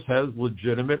Congress has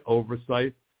legitimate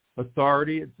oversight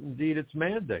authority. It's indeed its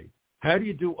mandate. How do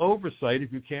you do oversight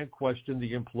if you can't question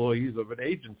the employees of an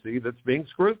agency that's being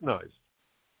scrutinized?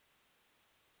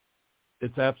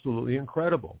 It's absolutely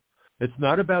incredible. It's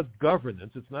not about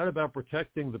governance. It's not about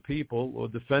protecting the people or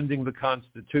defending the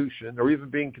Constitution or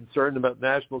even being concerned about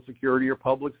national security or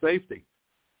public safety.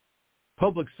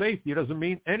 Public safety doesn't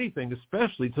mean anything,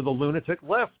 especially to the lunatic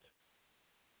left.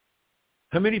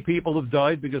 How many people have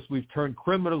died because we've turned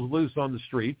criminals loose on the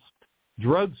streets?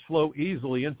 Drugs flow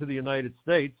easily into the United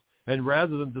States, and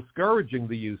rather than discouraging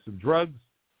the use of drugs,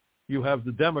 you have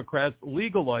the Democrats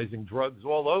legalizing drugs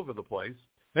all over the place.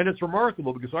 And it's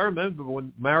remarkable because I remember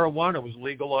when marijuana was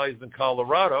legalized in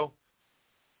Colorado,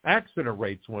 accident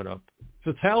rates went up,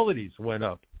 fatalities went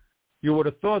up. You would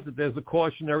have thought that there's a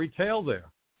cautionary tale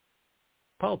there.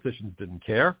 Politicians didn't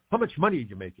care. How much money are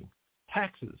you making?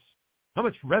 Taxes. How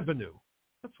much revenue?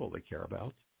 That's all they care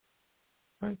about.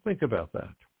 Right? Think about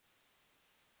that.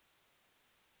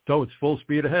 So it's full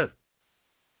speed ahead.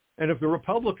 And if the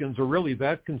Republicans are really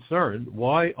that concerned,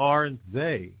 why aren't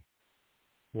they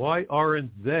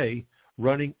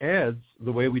running ads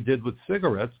the way we did with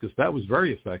cigarettes, because that was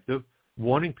very effective,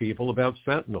 warning people about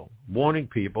fentanyl, warning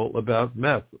people about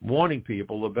meth, warning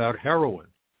people about heroin?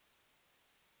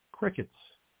 Crickets.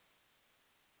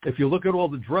 If you look at all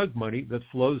the drug money that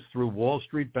flows through Wall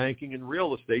Street banking and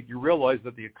real estate, you realize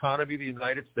that the economy of the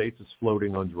United States is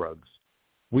floating on drugs.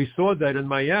 We saw that in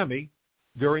Miami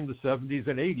during the 70s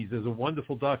and 80s. There's a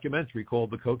wonderful documentary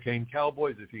called The Cocaine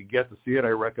Cowboys. If you get to see it, I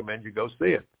recommend you go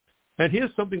see it. And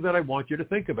here's something that I want you to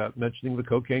think about, mentioning the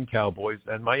Cocaine Cowboys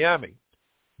and Miami.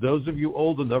 Those of you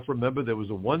old enough remember there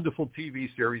was a wonderful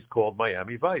TV series called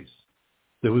Miami Vice.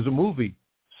 There was a movie,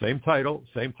 same title,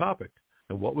 same topic.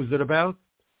 And what was it about?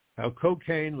 How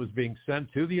cocaine was being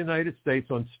sent to the United States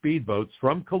on speedboats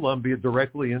from Colombia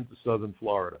directly into southern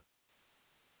Florida.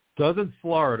 Southern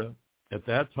Florida at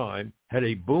that time had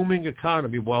a booming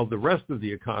economy while the rest of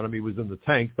the economy was in the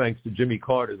tank thanks to Jimmy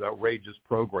Carter's outrageous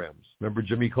programs. Remember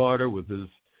Jimmy Carter with his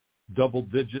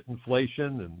double-digit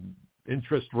inflation and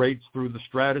interest rates through the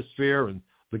stratosphere and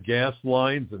the gas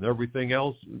lines and everything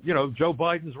else? You know, Joe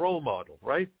Biden's role model,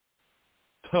 right?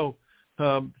 So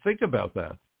think about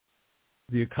that.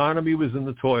 The economy was in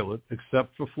the toilet,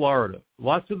 except for Florida.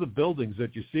 Lots of the buildings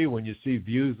that you see when you see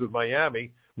views of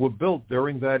Miami were built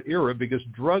during that era because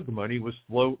drug money was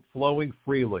flowing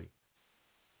freely.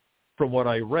 From what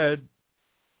I read,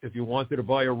 if you wanted to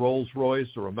buy a Rolls Royce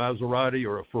or a Maserati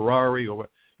or a Ferrari,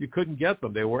 you couldn't get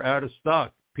them. They were out of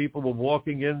stock. People were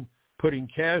walking in, putting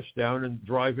cash down and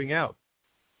driving out.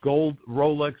 Gold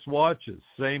Rolex watches,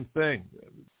 same thing.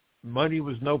 Money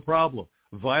was no problem.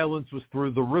 Violence was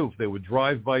through the roof. They would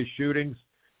drive-by shootings.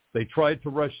 They tried to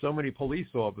rush so many police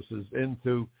officers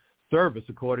into service,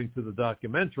 according to the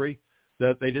documentary,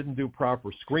 that they didn't do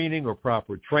proper screening or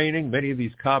proper training. Many of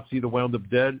these cops either wound up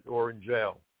dead or in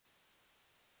jail,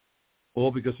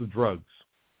 all because of drugs.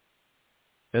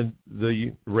 And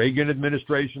the Reagan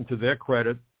administration, to their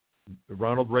credit,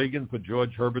 Ronald Reagan put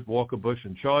George Herbert Walker Bush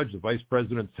in charge, the vice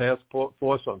president's task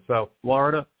force on South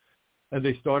Florida, and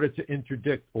they started to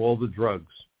interdict all the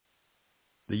drugs.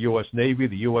 The U.S. Navy,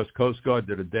 the U.S. Coast Guard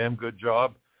did a damn good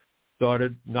job,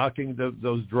 started knocking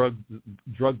those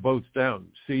drug boats down,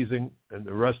 seizing and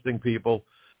arresting people,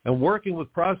 and working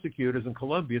with prosecutors in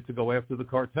Colombia to go after the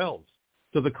cartels.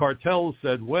 So the cartels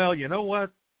said, well, you know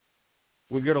what?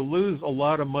 We're going to lose a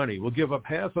lot of money. We'll give up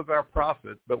half of our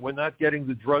profit, but we're not getting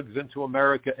the drugs into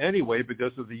America anyway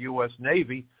because of the U.S.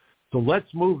 Navy. So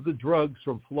let's move the drugs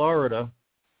from Florida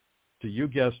to, you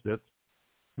guessed it,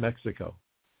 Mexico.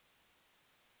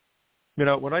 You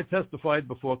know, when I testified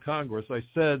before Congress, I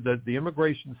said that the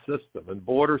immigration system and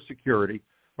border security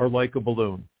are like a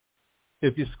balloon.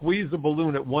 If you squeeze a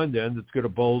balloon at one end, it's going to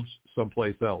bulge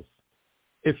someplace else.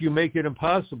 If you make it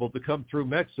impossible to come through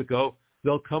Mexico,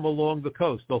 they'll come along the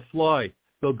coast. They'll fly.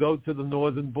 They'll go to the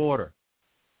northern border.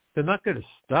 They're not going to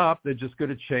stop. They're just going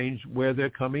to change where they're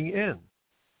coming in.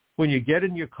 When you get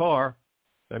in your car,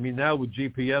 I mean, now with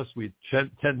GPS, we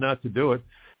tend not to do it.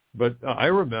 But I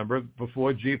remember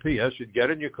before GPS, you'd get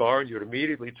in your car and you'd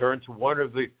immediately turn to one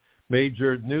of the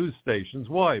major news stations.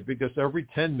 Why? Because every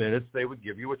 10 minutes, they would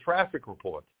give you a traffic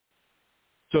report.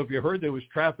 So if you heard there was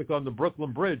traffic on the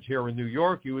Brooklyn Bridge here in New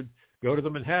York, you would go to the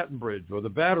Manhattan Bridge or the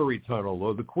Battery Tunnel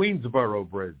or the Queensboro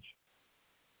Bridge.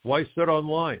 Why sit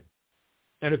online?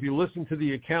 And if you listen to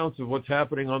the accounts of what's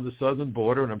happening on the southern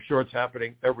border, and I'm sure it's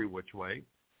happening every which way,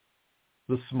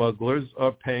 the smugglers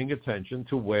are paying attention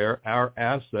to where our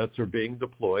assets are being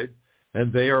deployed,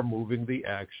 and they are moving the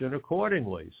action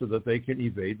accordingly so that they can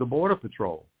evade the Border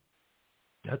Patrol.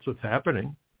 That's what's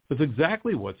happening. That's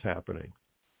exactly what's happening.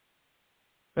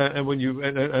 And when you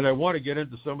and I want to get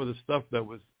into some of the stuff that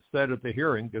was said at the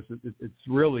hearing, because it's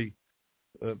really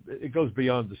it goes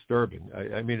beyond disturbing.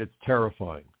 I mean, it's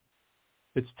terrifying.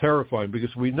 It's terrifying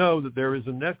because we know that there is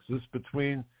a nexus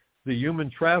between the human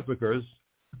traffickers,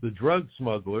 the drug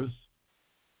smugglers,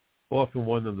 often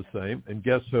one and the same, and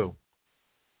guess who?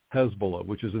 Hezbollah,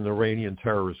 which is an Iranian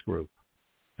terrorist group.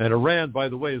 And Iran, by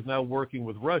the way, is now working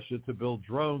with Russia to build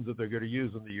drones that they're going to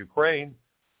use in the Ukraine.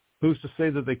 Who's to say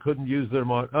that they couldn't use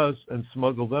them on us and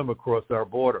smuggle them across our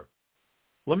border?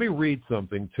 Let me read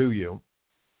something to you.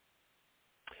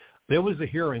 There was a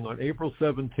hearing on April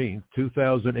 17,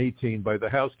 2018, by the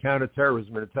House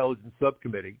Counterterrorism and Intelligence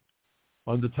Subcommittee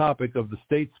on the topic of the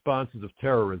state sponsors of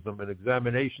terrorism and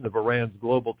examination of Iran's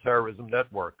global terrorism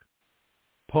network.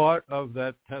 Part of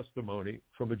that testimony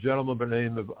from a gentleman by the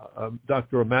name of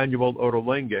Dr. Emmanuel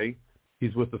Ottolenghi.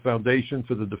 He's with the Foundation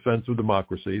for the Defense of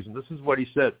Democracies, and this is what he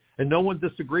said. And no one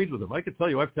disagreed with him. I can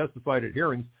tell you I've testified at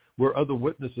hearings where other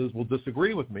witnesses will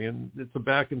disagree with me, and it's a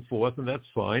back and forth, and that's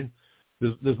fine.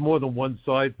 There's more than one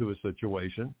side to a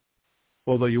situation.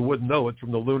 Although you wouldn't know it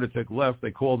from the lunatic left,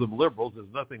 they call them liberals. There's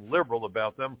nothing liberal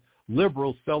about them.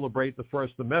 Liberals celebrate the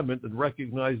First Amendment and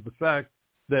recognize the fact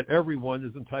that everyone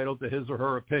is entitled to his or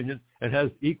her opinion and has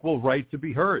equal right to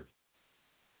be heard.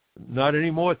 Not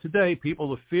anymore today.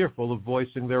 People are fearful of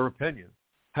voicing their opinion.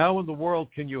 How in the world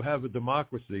can you have a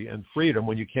democracy and freedom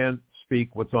when you can't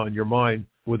speak what's on your mind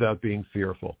without being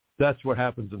fearful? That's what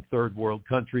happens in third world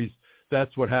countries.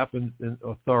 That's what happens in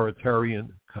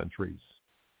authoritarian countries.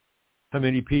 How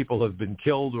many people have been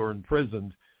killed or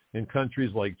imprisoned in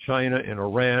countries like China and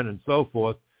Iran and so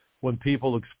forth when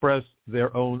people express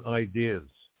their own ideas?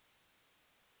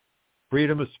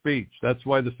 Freedom of speech. That's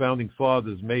why the Founding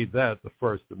Fathers made that the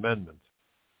First Amendment.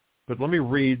 But let me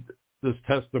read this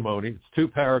testimony. It's 2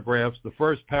 paragraphs. The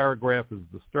first paragraph is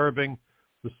disturbing.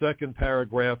 The second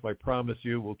paragraph, I promise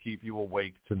you, will keep you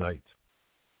awake tonight.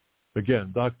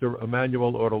 Again, Dr.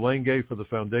 Emmanuel Ottolenghi for the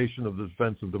Foundation of the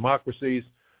Defense of Democracies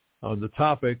on the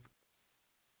topic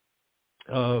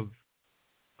of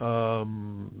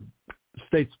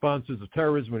state sponsors of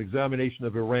terrorism and examination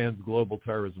of Iran's global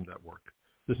terrorism network.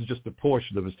 This is just a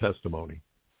portion of his testimony.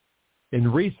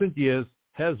 In recent years,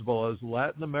 Hezbollah's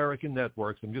Latin American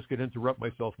networks, I'm just going to interrupt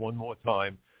myself one more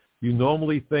time. You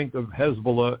normally think of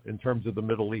Hezbollah in terms of the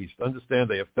Middle East. Understand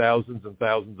they have thousands and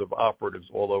thousands of operatives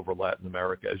all over Latin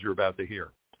America, as you're about to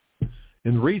hear.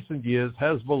 In recent years,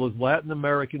 Hezbollah's Latin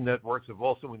American networks have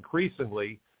also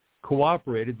increasingly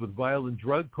cooperated with violent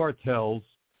drug cartels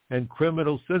and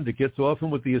criminal syndicates,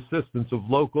 often with the assistance of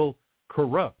local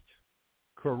corrupt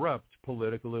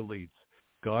political elites.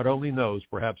 God only knows,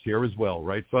 perhaps here as well,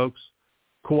 right, folks?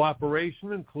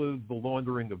 Cooperation includes the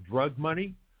laundering of drug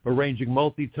money, arranging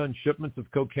multi-ton shipments of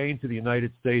cocaine to the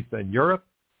United States and Europe,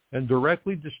 and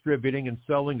directly distributing and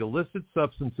selling illicit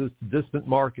substances to distant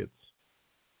markets.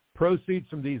 Proceeds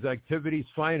from these activities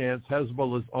finance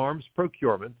Hezbollah's arms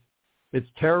procurement, its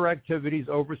terror activities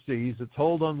overseas, its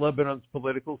hold on Lebanon's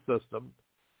political system,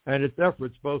 and its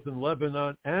efforts both in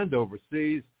Lebanon and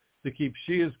overseas to keep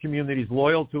Shia communities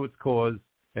loyal to its cause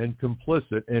and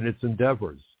complicit in its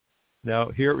endeavors.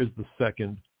 Now, here is the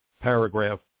second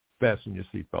paragraph. Fasten your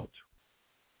seatbelt.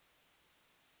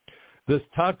 This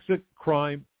toxic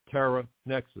crime terror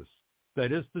nexus,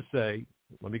 that is to say,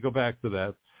 let me go back to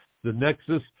that, the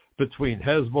nexus between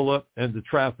Hezbollah and the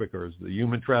traffickers, the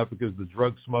human traffickers, the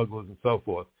drug smugglers, and so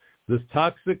forth. This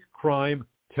toxic crime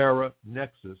terror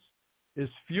nexus is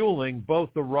fueling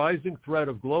both the rising threat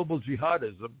of global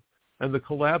jihadism and the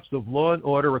collapse of law and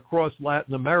order across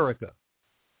Latin America.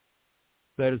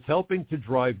 That is helping to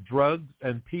drive drugs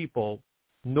and people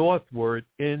northward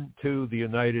into the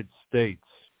United States.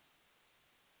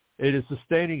 It is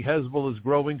sustaining Hezbollah's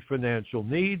growing financial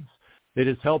needs. It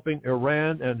is helping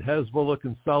Iran and Hezbollah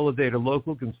consolidate a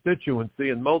local constituency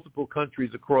in multiple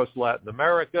countries across Latin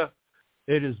America.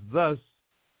 It is thus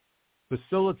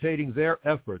facilitating their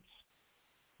efforts,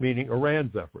 meaning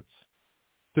Iran's efforts,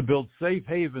 to build safe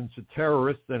havens for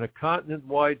terrorists and a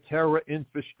continent-wide terror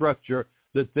infrastructure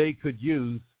that they could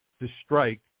use to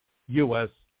strike U.S.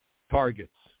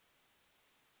 targets.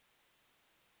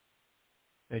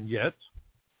 And yet,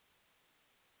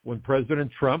 when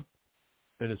President Trump,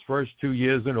 in his first 2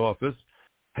 years in office,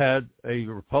 had a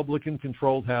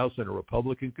Republican-controlled House and a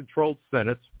Republican-controlled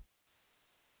Senate,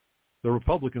 the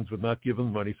Republicans would not give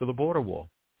him money for the border wall.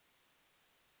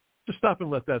 Just stop and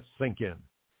let that sink in.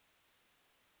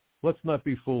 Let's not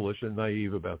be foolish and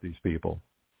naive about these people.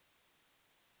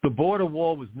 The border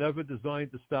wall was never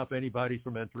designed to stop anybody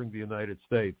from entering the United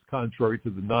States, contrary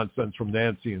to the nonsense from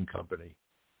Nancy and company.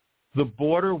 The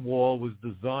border wall was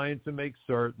designed to make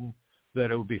certain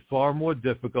that it would be far more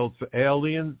difficult for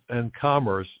aliens and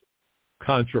commerce,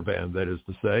 contraband, that is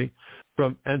to say,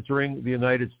 from entering the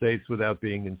United States without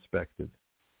being inspected.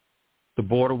 The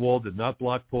border wall did not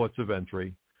block ports of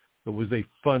entry. It was a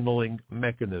funneling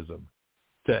mechanism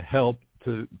to help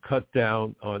to cut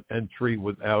down on entry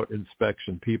without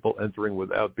inspection, people entering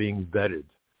without being vetted.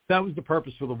 That was the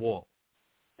purpose for the wall.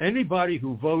 Anybody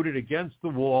who voted against the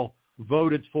wall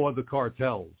voted for the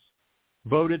cartels,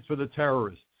 voted for the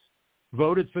terrorists,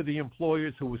 voted for the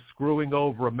employers who were screwing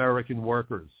over American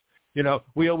workers. You know,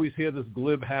 we always hear this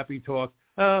glib, happy talk.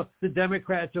 Oh, the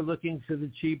Democrats are looking for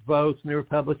the cheap votes and the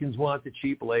Republicans want the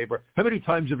cheap labor. How many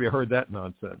times have you heard that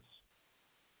nonsense?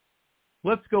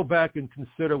 Let's go back and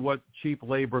consider what cheap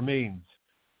labor means.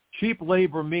 Cheap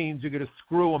labor means you're going to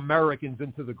screw Americans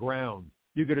into the ground.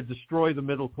 You're going to destroy the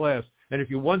middle class. And if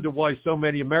you wonder why so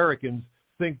many Americans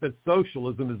think that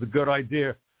socialism is a good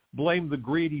idea, blame the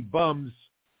greedy bums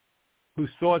who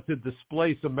sought to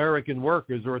displace American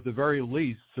workers, or at the very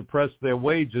least suppress their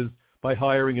wages by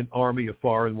hiring an army of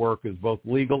foreign workers, both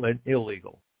legal and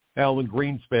illegal. Alan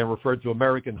Greenspan referred to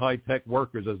American high-tech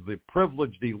workers as the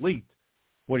privileged elite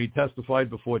when he testified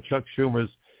before Chuck Schumer's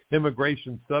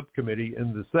immigration subcommittee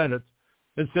in the Senate,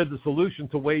 and said the solution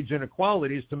to wage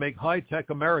inequality is to make high-tech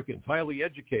Americans, highly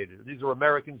educated, these are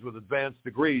Americans with advanced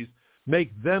degrees,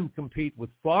 make them compete with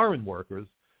foreign workers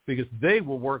because they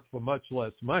will work for much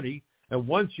less money. And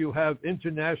once you have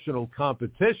international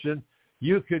competition,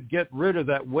 you could get rid of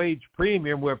that wage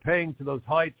premium we're paying to those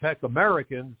high-tech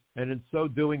Americans, and in so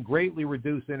doing greatly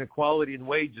reduce inequality in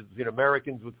wages between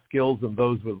Americans with skills and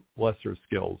those with lesser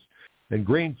skills. And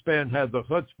Greenspan had the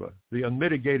chutzpah, the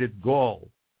unmitigated gall,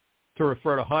 to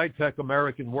refer to high-tech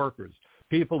American workers,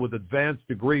 people with advanced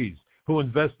degrees who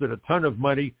invested a ton of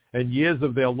money and years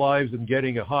of their lives in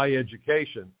getting a high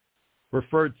education,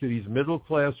 referred to these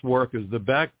middle-class workers, the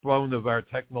backbone of our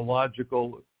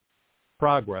technological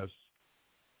progress,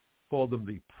 called them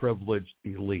the privileged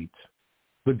elite.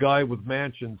 The guy with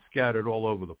mansions scattered all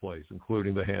over the place,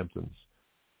 including the Hamptons.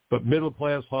 But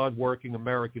middle-class, hard-working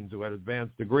Americans who had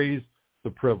advanced degrees,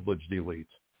 the privileged elite.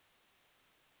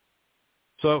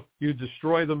 So you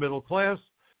destroy the middle class,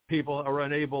 people are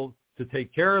unable to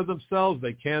take care of themselves.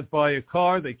 They can't buy a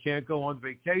car. They can't go on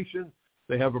vacation.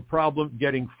 They have a problem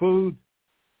getting food.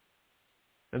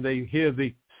 And they hear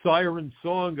the siren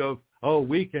song of, oh,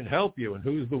 we can help you. And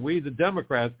who's the we? The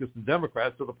Democrats, because the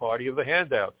Democrats are the party of the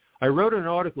handout. I wrote an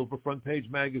article for Front Page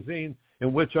Magazine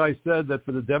in which I said that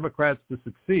for the Democrats to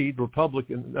succeed,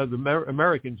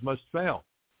 Americans must fail.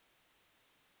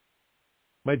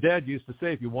 My dad used to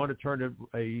say, if you want to turn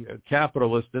a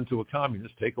capitalist into a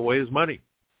communist, take away his money.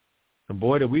 And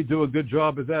boy, did we do a good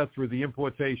job of that through the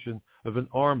importation of an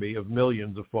army of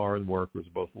millions of foreign workers,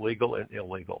 both legal and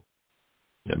illegal.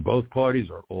 And both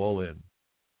parties are all in.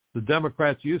 The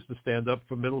Democrats used to stand up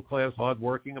for middle-class,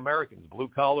 hard-working Americans,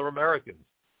 blue-collar Americans.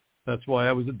 That's why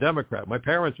I was a Democrat. My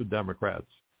parents were Democrats.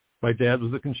 My dad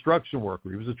was a construction worker.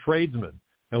 He was a tradesman.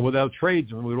 And without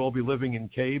tradesmen, we'd all be living in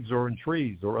caves or in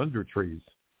trees or under trees.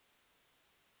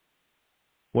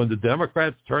 When the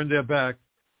Democrats turned their back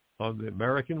on the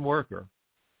American worker,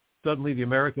 suddenly the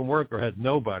American worker had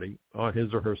nobody on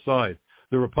his or her side.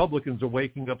 The Republicans are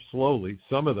waking up slowly.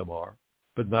 Some of them are,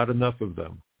 but not enough of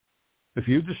them. If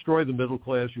you destroy the middle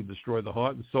class, you destroy the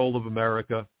heart and soul of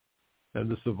America, and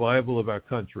the survival of our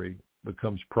country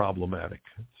becomes problematic.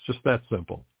 It's just that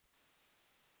simple.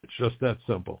 It's just that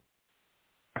simple.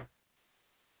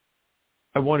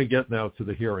 I want to get now to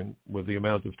the hearing with the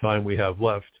amount of time we have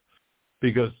left,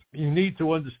 because you need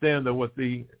to understand that what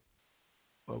the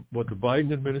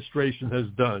Biden administration has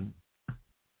done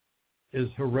is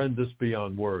horrendous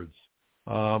beyond words.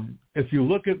 If you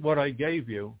look at what I gave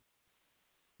you,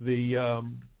 there's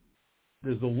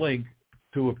a link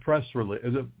to a press release.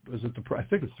 I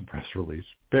think it's the press release.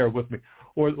 Bear with me,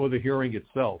 or the hearing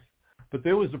itself. But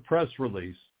there was a press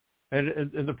release,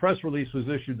 and the press release was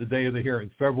issued the day of the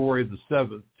hearing, February the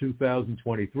 7th,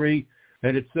 2023.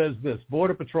 And it says this: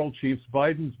 Border Patrol chiefs,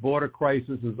 Biden's border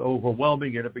crisis is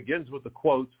overwhelming. And it begins with the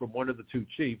quotes from one of the two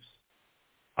chiefs.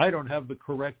 I don't have the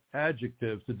correct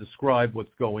adjective to describe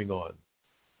what's going on.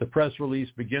 The press release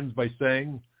begins by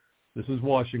saying, this is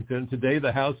Washington, today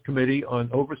the House Committee on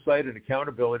Oversight and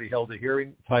Accountability held a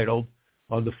hearing titled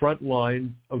On the Front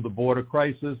Lines of the Border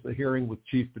Crisis, a hearing with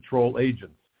Chief Patrol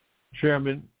Agents.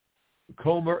 Chairman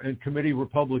Comer and committee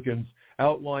Republicans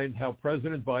outlined how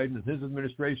President Biden and his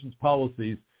administration's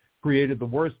policies created the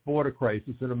worst border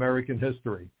crisis in American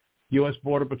history. U.S.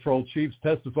 Border Patrol chiefs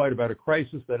testified about a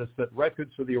crisis that has set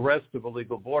records for the arrest of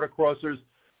illegal border crossers,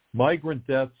 migrant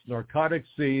deaths, narcotics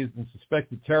seized, and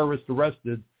suspected terrorists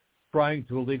arrested trying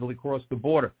to illegally cross the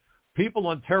border. People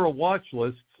on terror watch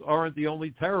lists aren't the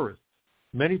only terrorists.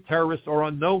 Many terrorists are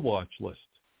on no watch list.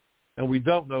 And we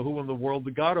don't know who in the world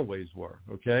the gotaways were,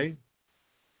 okay?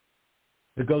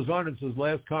 It goes on and says,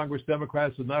 last Congress,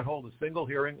 Democrats did not hold a single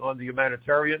hearing on the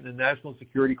humanitarian and national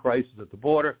security crisis at the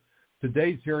border.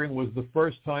 Today's hearing was the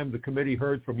first time the committee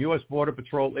heard from U.S. Border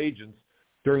Patrol agents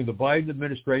during the Biden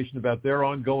administration about their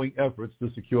ongoing efforts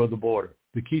to secure the border.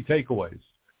 The key takeaways: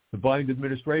 the Biden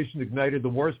administration ignited the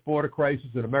worst border crisis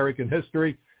in American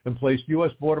history and placed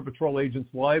U.S. Border Patrol agents'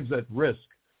 lives at risk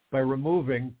by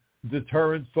removing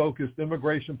deterrent-focused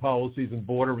immigration policies and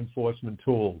border enforcement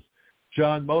tools.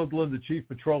 John Modlin, the chief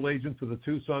patrol agent for the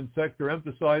Tucson sector,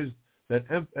 emphasized that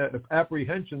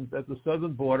apprehensions at the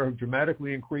southern border have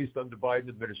dramatically increased under Biden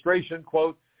administration.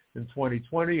 Quote, in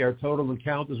 2020, our total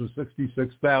encounters was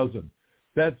 66,000.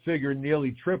 That figure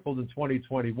nearly tripled in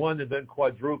 2021 and then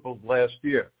quadrupled last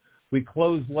year. We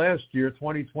closed last year,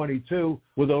 2022,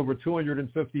 with over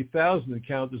 250,000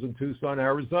 encounters in Tucson,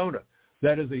 Arizona.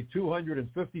 That is a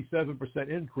 257%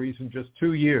 increase in just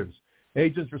 2 years.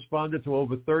 Agents responded to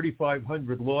over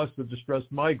 3,500 lost or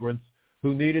distressed migrants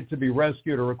who needed to be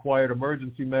rescued or required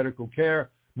emergency medical care.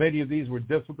 Many of these were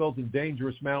difficult and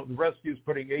dangerous mountain rescues,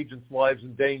 putting agents' lives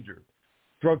in danger.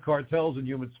 Drug cartels and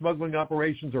human smuggling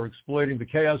operations are exploiting the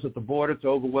chaos at the border to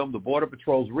overwhelm the Border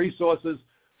Patrol's resources,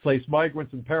 place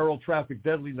migrants in peril, traffic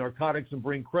deadly narcotics, and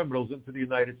bring criminals into the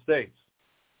United States.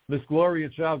 Ms. Gloria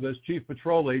Chavez, chief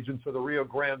patrol agent for the Rio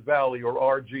Grande Valley, or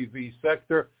RGV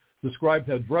sector, described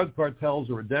how drug cartels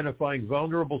are identifying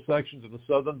vulnerable sections of the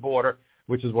southern border,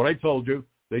 which is what I told you.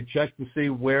 They check to see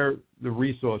where the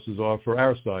resources are for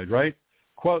our side, right?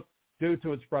 Quote, due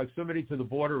to its proximity to the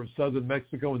border of southern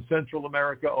Mexico and Central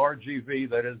America, RGV,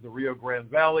 that is the Rio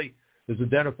Grande Valley, is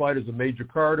identified as a major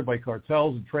corridor by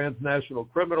cartels and transnational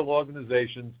criminal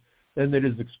organizations, and it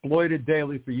is exploited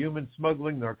daily for human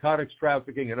smuggling, narcotics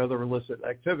trafficking, and other illicit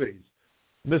activities.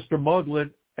 Mr.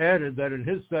 Modlin added that in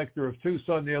his sector of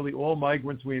Tucson, nearly all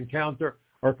migrants we encounter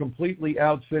are completely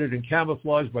outfitted and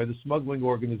camouflaged by the smuggling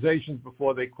organizations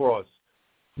before they cross.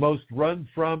 Most run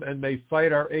from and may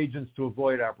fight our agents to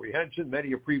avoid apprehension.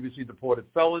 Many are previously deported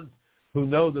felons who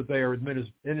know that they are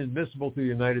inadmissible to the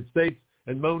United States,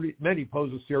 and many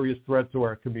pose a serious threat to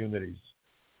our communities.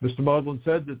 Mr. Maudlin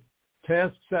said that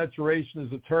task saturation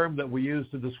is a term that we use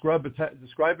to describe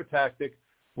a tactic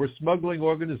where smuggling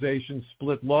organizations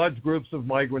split large groups of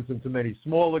migrants into many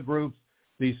smaller groups.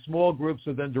 These small groups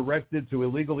are then directed to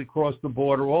illegally cross the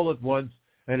border all at once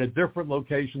and at different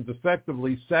locations,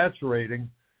 effectively saturating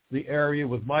the area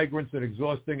with migrants and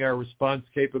exhausting our response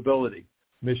capability.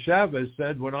 Ms. Chavez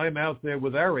said, when I'm out there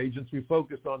with our agents, we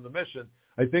focus on the mission.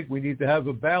 I think we need to have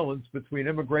a balance between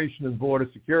immigration and border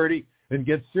security and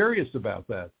get serious about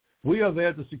that. We are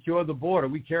there to secure the border.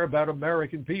 We care about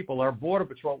American people. Our Border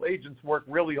Patrol agents work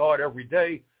really hard every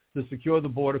day to secure the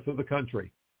border for the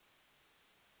country.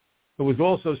 It was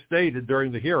also stated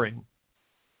during the hearing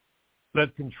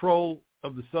that control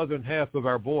of the southern half of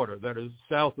our border, that is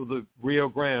south of the Rio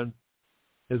Grande,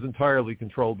 is entirely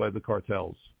controlled by the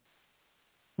cartels.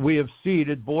 We have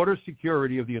ceded border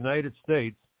security of the United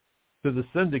States to the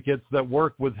syndicates that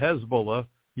work with Hezbollah,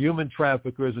 human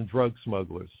traffickers, and drug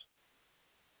smugglers.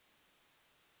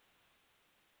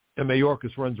 And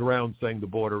Mayorkas runs around saying the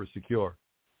border is secure.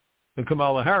 And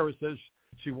Kamala Harris says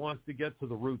she wants to get to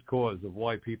the root cause of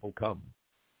why people come.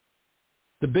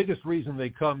 The biggest reason they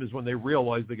come is when they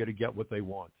realize they're going to get what they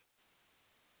want.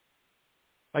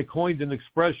 I coined an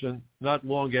expression not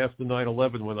long after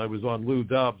 9/11 when I was on Lou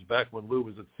Dobbs. Back when Lou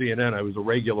was at CNN, I was a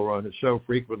regular on his show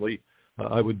frequently.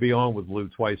 I would be on with Lou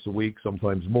twice a week,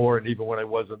 sometimes more. And even when I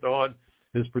wasn't on,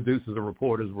 his producers and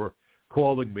reporters were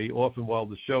calling me, often while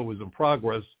the show was in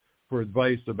progress, for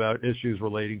advice about issues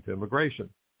relating to immigration.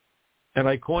 And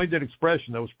I coined an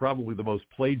expression that was probably the most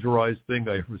plagiarized thing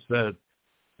I ever said.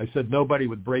 I said nobody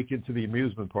would break into the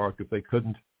amusement park if they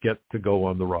couldn't get to go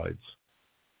on the rides.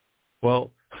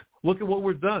 Well, look at what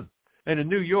we've done. And in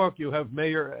New York, you have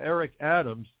Mayor Eric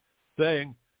Adams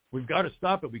saying, we've got to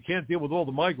stop it. We can't deal with all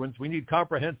the migrants. We need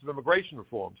comprehensive immigration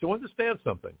reform. So understand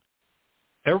something.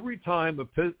 Every time a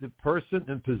person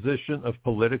in position of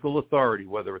political authority,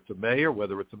 whether it's a mayor,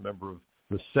 whether it's a member of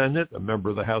the Senate, a member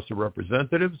of the House of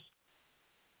Representatives,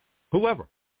 whoever,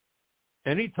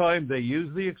 anytime they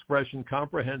use the expression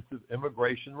comprehensive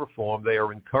immigration reform, they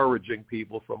are encouraging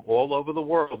people from all over the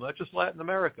world, not just Latin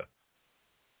America.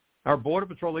 Our Border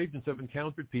Patrol agents have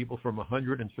encountered people from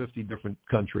 150 different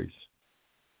countries.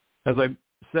 As I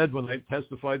said when I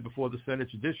testified before the Senate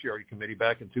Judiciary Committee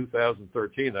back in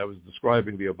 2013, I was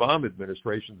describing the Obama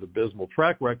administration's abysmal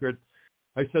track record.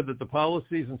 I said that the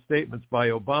policies and statements by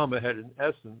Obama had, in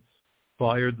essence,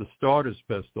 fired the starter's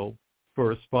pistol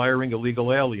for aspiring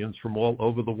illegal aliens from all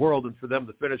over the world, and for them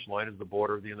the finish line is the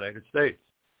border of the United States.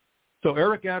 So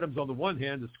Eric Adams, on the one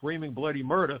hand, is screaming bloody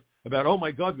murder about, oh, my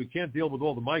God, we can't deal with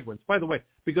all the migrants. By the way,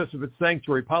 because of its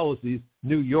sanctuary policies,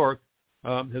 New York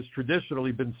has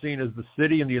traditionally been seen as the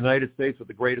city in the United States with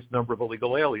the greatest number of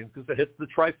illegal aliens because it hits the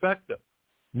trifecta.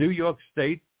 New York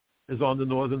State is on the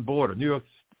northern border. New York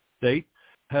State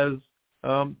has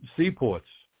seaports,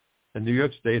 and New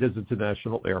York State has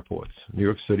international airports, New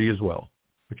York City as well,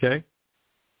 okay?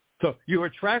 So you're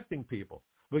attracting people.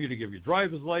 We're going to give you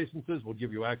driver's licenses. We'll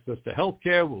give you access to health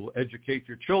care. We'll educate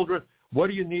your children. What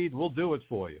do you need? We'll do it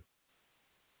for you.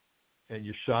 And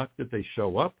you're shocked that they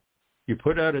show up? You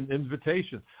put out an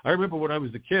invitation. I remember when I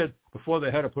was a kid, before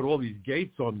they had to put all these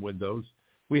gates on windows,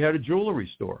 we had a jewelry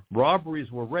store.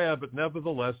 Robberies were rare, but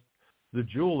nevertheless, the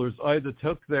jewelers either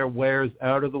took their wares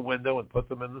out of the window and put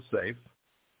them in the safe,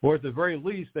 or at the very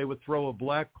least, they would throw a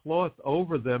black cloth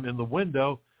over them in the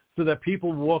window so that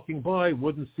people walking by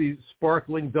wouldn't see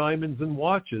sparkling diamonds and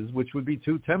watches, which would be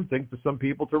too tempting for some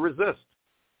people to resist.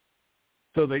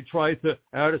 So they tried to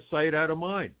out of sight, out of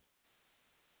mind.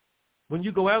 When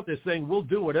you go out there saying, we'll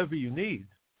do whatever you need,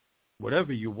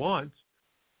 whatever you want,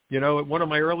 you know, at one of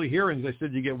my early hearings, I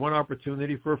said you get one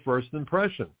opportunity for a first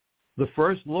impression. The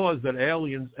first laws that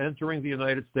aliens entering the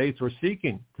United States or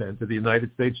seeking to enter the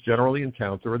United States generally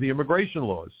encounter are the immigration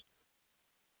laws.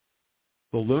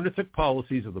 The lunatic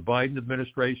policies of the Biden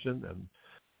administration and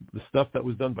the stuff that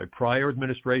was done by prior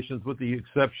administrations, with the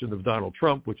exception of Donald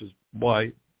Trump, which is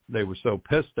why they were so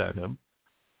pissed at him.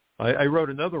 I wrote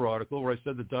another article where I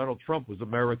said that Donald Trump was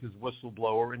America's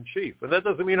whistleblower in chief. And that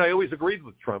doesn't mean I always agreed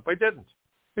with Trump. I didn't.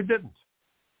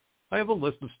 I have a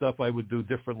list of stuff I would do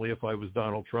differently if I was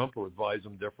Donald Trump, or advise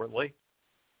him differently.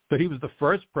 But he was the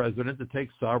first president to take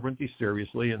sovereignty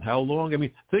seriously. And how long? I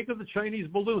mean, think of the Chinese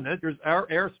balloon enters our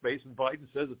airspace, and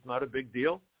Biden says it's not a big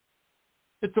deal.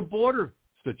 It's a border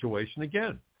situation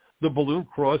again. The balloon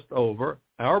crossed over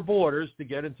our borders to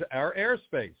get into our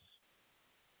airspace.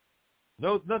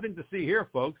 No, nothing to see here,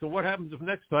 folks. So what happens if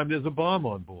next time there's a bomb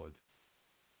on board?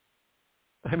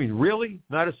 I mean, really?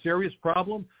 Not a serious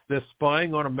problem? They're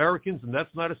spying on Americans, and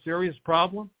that's not a serious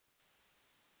problem?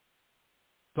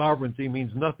 Sovereignty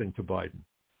means nothing to Biden.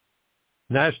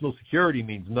 National security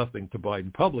means nothing to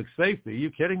Biden. Public safety, are you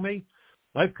kidding me?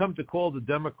 I've come to call the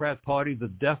Democrat Party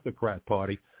the Deathocrat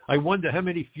Party. I wonder how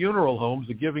many funeral homes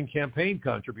are giving campaign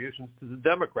contributions to the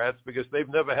Democrats because they've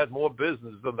never had more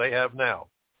business than they have now.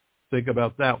 Think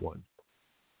about that one.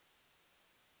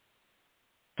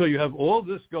 So you have all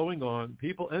this going on,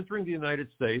 people entering the United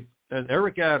States, and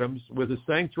Eric Adams, with his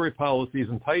sanctuary policies,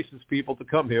 entices people to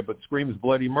come here but screams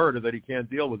bloody murder that he can't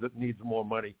deal with it and needs more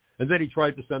money. And then he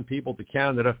tried to send people to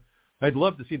Canada. I'd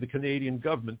love to see the Canadian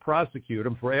government prosecute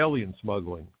him for alien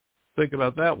smuggling. Think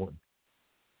about that one.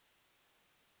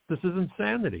 This is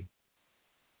insanity.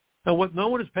 Now, what no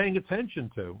one is paying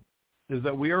attention to is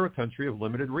that we are a country of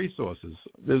limited resources.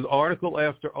 There's article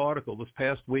after article this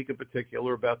past week in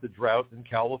particular about the drought in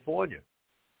California.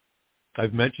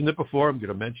 I've mentioned it before. I'm going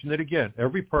to mention it again.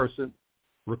 Every person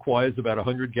requires about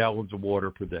 100 gallons of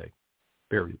water per day,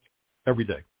 period. Every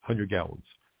day, 100 gallons.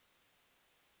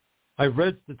 I've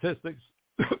read statistics,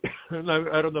 and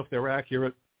I don't know if they're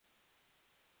accurate,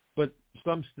 but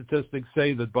some statistics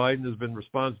say that Biden has been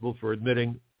responsible for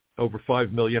admitting over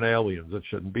 5 million aliens that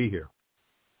shouldn't be here.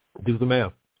 Do the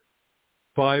math.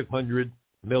 500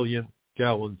 million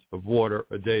gallons of water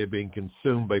a day are being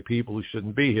consumed by people who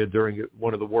shouldn't be here during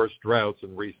one of the worst droughts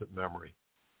in recent memory.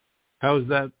 How is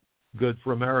that good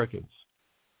for Americans?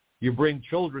 You bring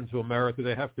children to America,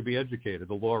 they have to be educated.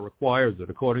 The law requires it.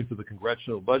 According to the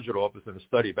Congressional Budget Office in a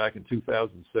study back in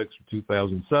 2006 or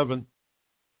 2007,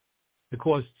 it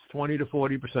costs 20 to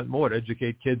 40% more to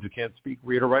educate kids who can't speak,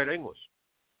 read, or write English.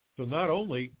 So not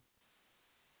only,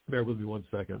 bear with me one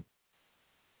second.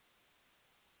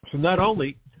 So not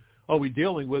only are we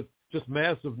dealing with just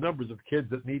massive numbers of kids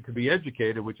that need to be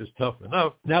educated, which is tough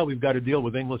enough, now we've got to deal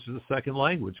with English as a second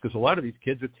language because a lot of these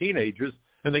kids are teenagers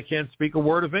and they can't speak a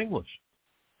word of English.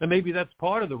 And maybe that's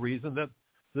part of the reason that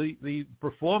the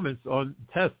performance on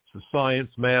tests of science,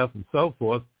 math, and so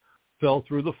forth fell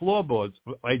through the floorboards.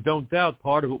 I don't doubt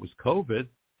part of it was COVID,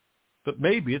 but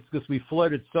maybe it's because we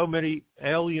flooded so many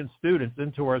alien students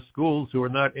into our schools who are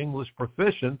not English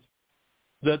proficient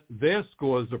that their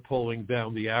scores are pulling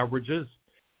down the averages,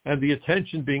 and the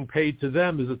attention being paid to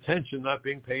them is attention not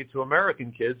being paid to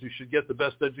American kids who should get the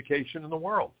best education in the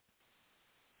world.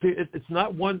 It's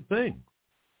not one thing,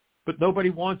 but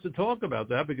nobody wants to talk about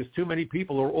that because too many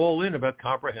people are all in about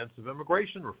comprehensive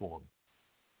immigration reform.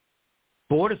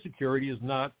 Border security is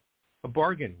not a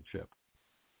bargaining chip.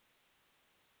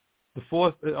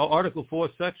 Article 4,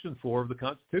 Section 4 of the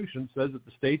Constitution says that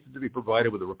the states are to be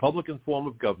provided with a Republican form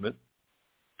of government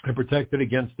and protected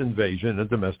against invasion and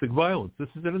domestic violence. This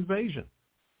is an invasion.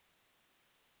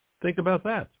 Think about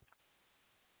that.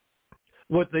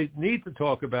 What they need to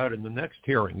talk about in the next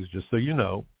hearings, just so you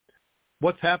know,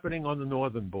 what's happening on the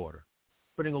northern border,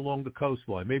 happening along the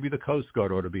coastline. Maybe the Coast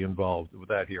Guard ought to be involved with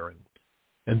that hearing.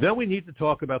 And then we need to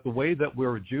talk about the way that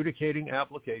we're adjudicating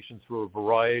applications for a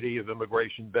variety of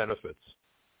immigration benefits.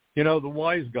 You know, the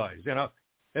wise guys,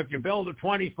 if you build a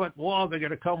 20-foot wall, they're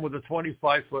going to come with a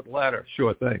 25-foot ladder.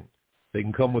 Sure thing. They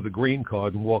can come with a green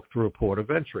card and walk through a port of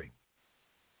entry.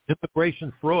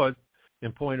 Immigration fraud,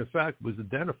 in point of fact, was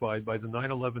identified by the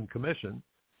 9/11 Commission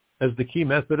as the key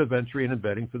method of entry and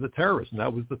embedding for the terrorists. And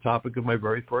that was the topic of my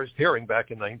very first hearing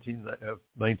back in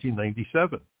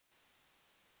 1997.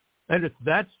 And it's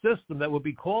that system that will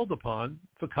be called upon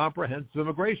for comprehensive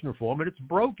immigration reform, and it's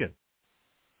broken.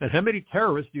 And how many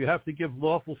terrorists do you have to give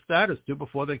lawful status to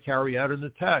before they carry out an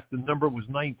attack? The number was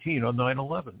 19 on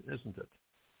 9/11, isn't it?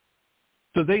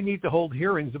 So they need to hold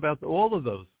hearings about all of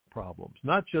those problems,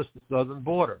 not just the southern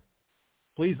border.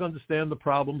 Please understand the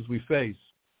problems we face.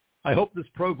 I hope this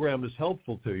program is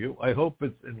helpful to you. I hope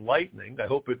it's enlightening. I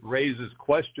hope it raises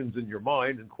questions in your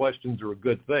mind, and questions are a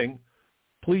good thing.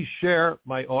 Please share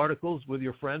my articles with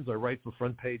your friends. I write for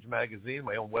Front Page Magazine.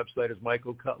 My own website is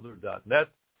michaelcutler.net.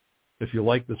 If you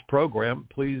like this program,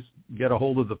 please get a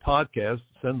hold of the podcast,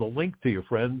 send the link to your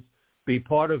friends, be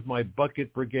part of my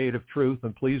bucket brigade of truth,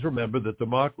 and please remember that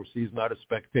democracy is not a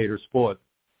spectator sport.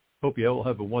 Hope you all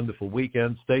have a wonderful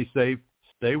weekend. Stay safe,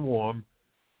 stay warm,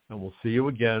 and we'll see you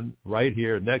again right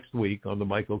here next week on the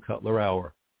Michael Cutler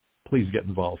Hour. Please get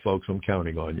involved, folks. I'm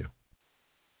counting on you.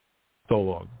 So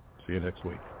long. See you next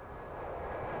week.